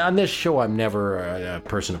way. On this show, I'm never a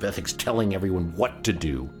person of ethics telling everyone what to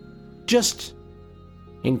do. Just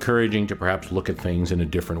encouraging to perhaps look at things in a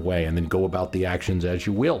different way and then go about the actions as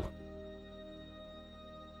you will.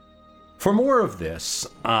 For more of this,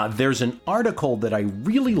 there's an article that I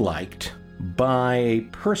really liked by a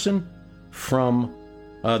person from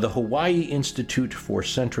the Hawaii Institute for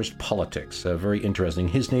Centrist Politics. Very interesting.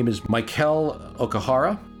 His name is Michael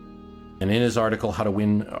Okahara. And in his article, How to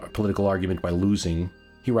Win a Political Argument by Losing,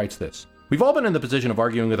 he writes this. We've all been in the position of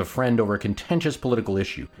arguing with a friend over a contentious political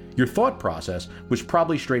issue. Your thought process was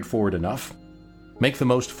probably straightforward enough. Make the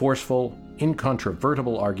most forceful,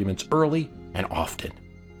 incontrovertible arguments early and often.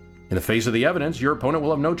 In the face of the evidence, your opponent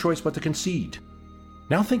will have no choice but to concede.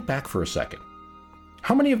 Now think back for a second.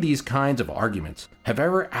 How many of these kinds of arguments have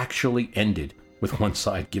ever actually ended with one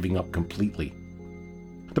side giving up completely?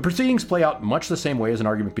 The proceedings play out much the same way as an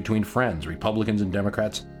argument between friends. Republicans and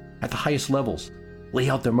Democrats, at the highest levels, lay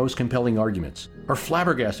out their most compelling arguments, are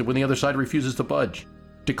flabbergasted when the other side refuses to budge,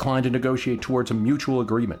 decline to negotiate towards a mutual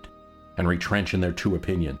agreement, and retrench in their two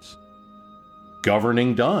opinions.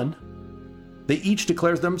 Governing done, they each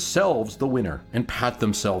declare themselves the winner and pat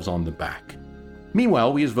themselves on the back.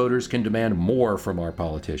 Meanwhile, we as voters can demand more from our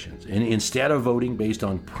politicians, and instead of voting based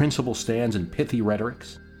on principle stands and pithy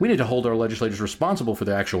rhetorics, we need to hold our legislators responsible for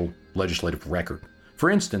the actual legislative record. For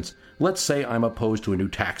instance, let's say I'm opposed to a new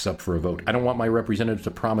tax up for a vote. I don't want my representative to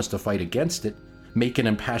promise to fight against it, make an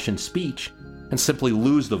impassioned speech and simply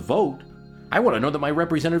lose the vote. I want to know that my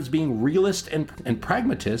representatives, being realist and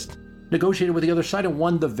pragmatist, negotiated with the other side and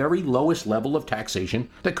won the very lowest level of taxation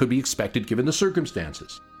that could be expected given the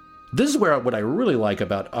circumstances. This is what I really like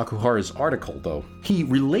about Akuhara's article, though. He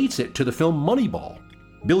relates it to the film Moneyball.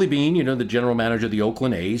 Billy Beane, the general manager of the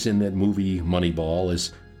Oakland A's in that movie Moneyball,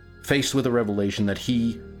 is faced with a revelation that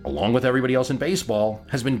he, along with everybody else in baseball,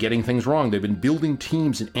 has been getting things wrong. They've been building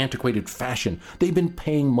teams in antiquated fashion. They've been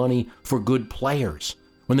paying money for good players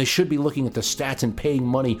when they should be looking at the stats and paying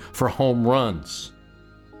money for home runs.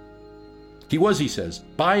 He says,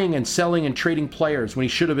 buying and selling and trading players when he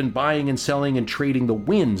should have been buying and selling and trading the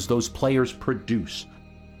wins those players produce.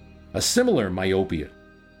 A similar myopia,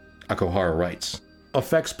 Akuhara writes,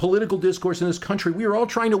 affects political discourse in this country. We are all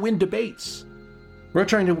trying to win debates. We're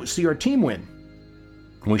trying to see our team win.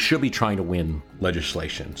 We should be trying to win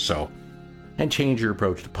legislation. And change your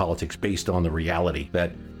approach to politics based on the reality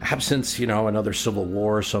that absence, another civil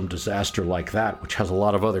war or some disaster like that, which has a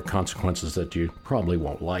lot of other consequences that you probably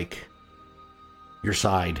won't like, your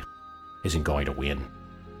side isn't going to win.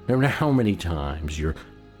 No matter how many times your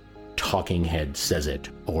talking head says it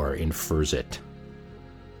or infers it.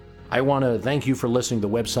 I want to thank you for listening. The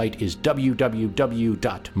website is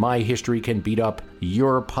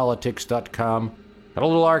www.myhistorycanbeatupyourpolitics.com. Got a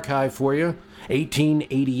little archive for you.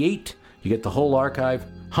 1888. You get the whole archive.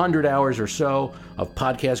 100 hours or so of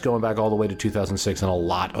podcasts going back all the way to 2006 and a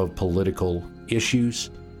lot of political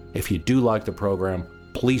issues. If you do like the program,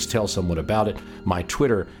 please tell someone about it. My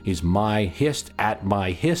Twitter is myhist,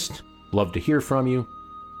 @myhist. Love to hear from you.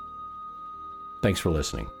 Thanks for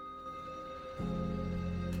listening.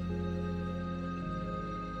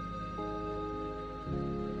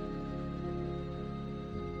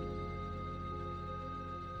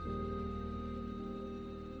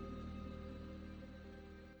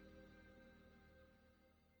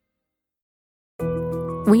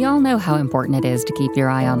 We all know how important it is to keep your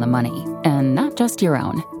eye on the money, and not just your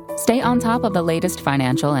own. Stay on top of the latest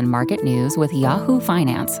financial and market news with Yahoo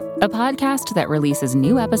Finance, a podcast that releases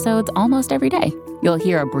new episodes almost every day. You'll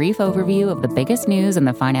hear a brief overview of the biggest news in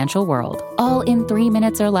the financial world, all in 3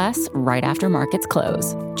 minutes or less, right after markets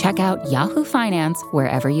close. Check out Yahoo Finance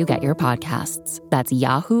wherever you get your podcasts. That's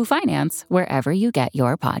Yahoo Finance wherever you get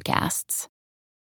your podcasts.